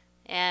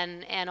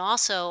 and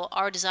also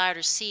our desire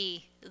to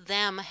see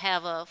them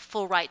have a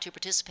full right to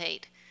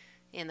participate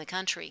in the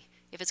country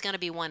if it's going to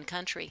be one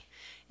country.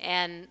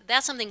 And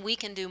that's something we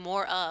can do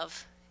more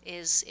of,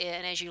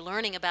 and as you're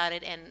learning about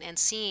it and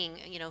seeing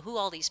who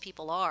all these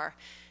people are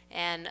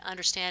and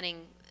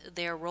understanding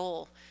their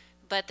role.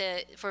 But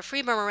for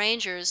Free Burma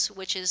Rangers,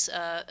 which is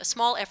a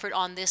small effort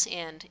on this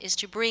end, is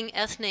to bring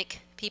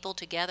ethnic people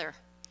together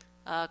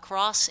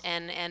across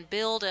and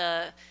build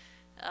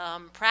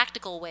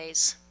practical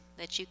ways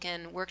that you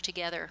can work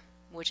together,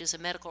 which is a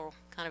medical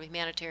kind of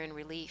humanitarian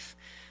relief.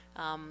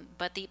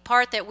 But the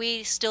part that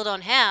we still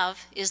don't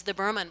have is the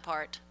Burman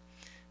part,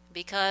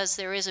 because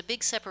there is a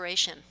big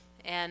separation,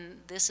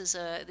 and this is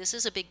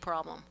a big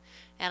problem.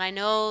 And I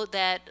know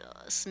that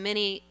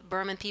many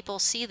Burman people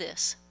see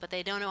this, but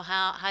they don't know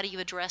how do you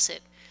address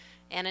it.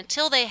 And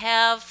until they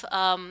have,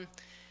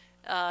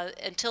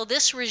 until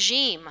this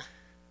regime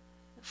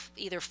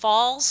either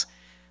falls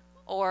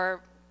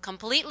or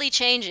completely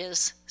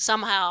changes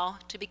somehow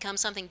to become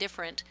something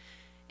different,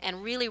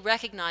 and really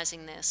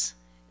recognizing this,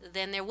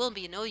 then there will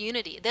be no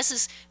unity. This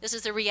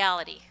is the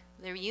reality.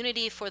 The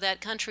unity for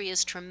that country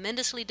is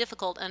tremendously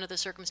difficult under the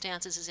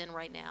circumstances it's in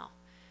right now.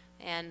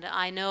 And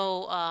I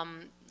know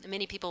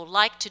many people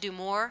like to do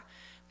more,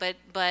 but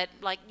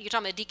like you're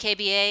talking about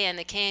DKBA and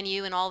the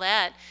KNU and all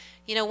that,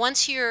 you know,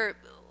 once you're,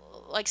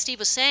 like Steve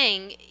was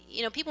saying,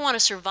 you know, people want to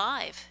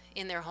survive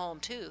in their home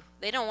too.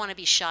 They don't want to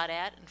be shot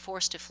at and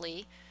forced to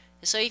flee.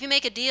 So if you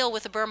make a deal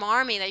with the Burma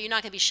army that you're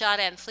not going to be shot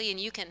at and flee, and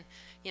you can,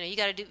 you know, you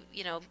got to do,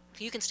 you know,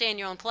 you can stay in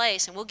your own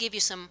place, and we'll give you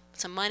some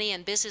money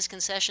and business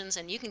concessions,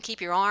 and you can keep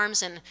your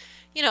arms, and,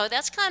 you know,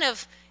 that's kind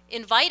of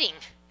inviting.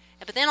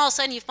 But then all of a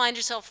sudden you find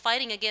yourself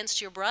fighting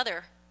against your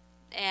brother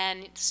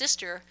and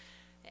sister,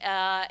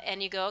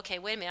 and you go, okay,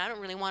 wait a minute, I don't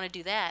really want to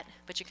do that,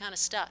 but you're kind of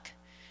stuck.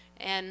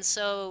 And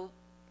so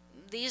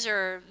these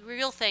are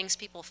real things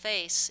people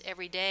face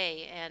every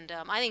day, and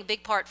I think a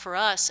big part for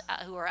us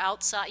who are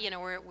outside, you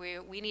know,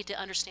 we need to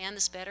understand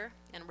this better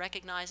and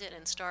recognize it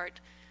and start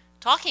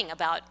talking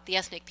about the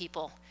ethnic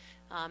people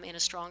in a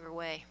stronger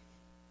way.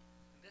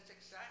 That's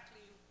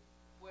exactly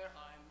where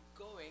I'm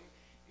going.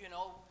 You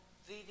know,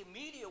 the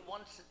media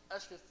wants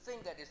us to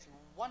think that it's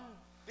one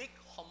big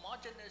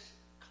homogeneous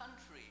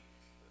country,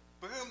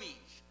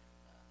 Burmese.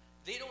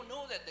 They don't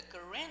know that the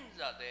Karens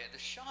are there, the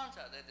Shans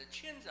are there, the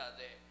Chins are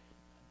there.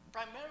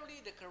 Primarily,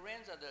 the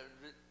Karens are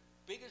the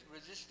biggest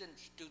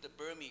resistance to the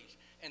Burmese,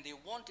 and they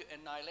want to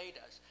annihilate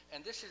us.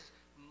 And this is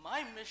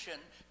my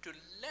mission, to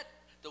let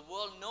the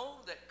world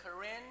know that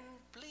Karen,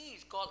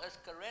 please call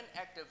us Karen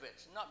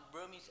activists, not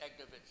Burmese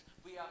activists.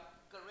 We are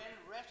Karen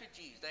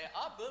refugees. There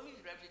are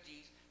Burmese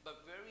refugees,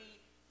 but very,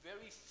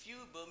 very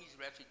few Burmese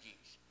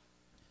refugees.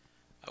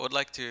 I would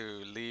like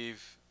to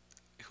leave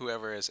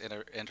whoever is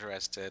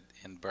interested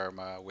in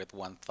Burma with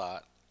one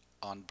thought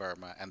on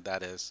Burma, and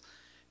that is,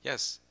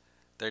 yes,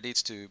 there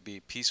needs to be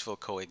peaceful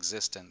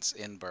coexistence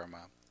in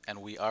Burma,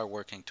 and we are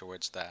working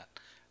towards that.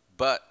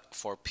 But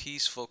for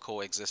peaceful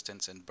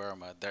coexistence in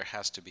Burma, there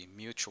has to be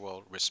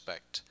mutual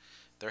respect.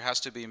 There has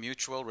to be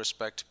mutual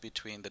respect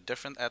between the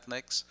different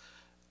ethnics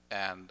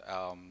and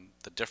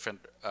the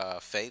different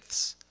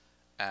faiths,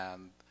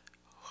 and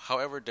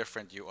however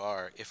different you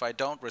are. If I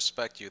don't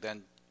respect you,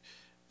 then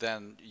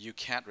you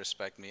can't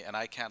respect me, and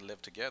I can't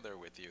live together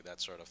with you,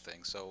 that sort of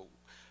thing.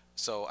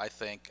 So I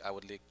think I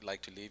would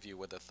like to leave you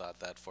with the thought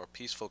that for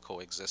peaceful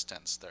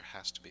coexistence, there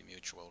has to be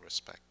mutual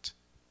respect.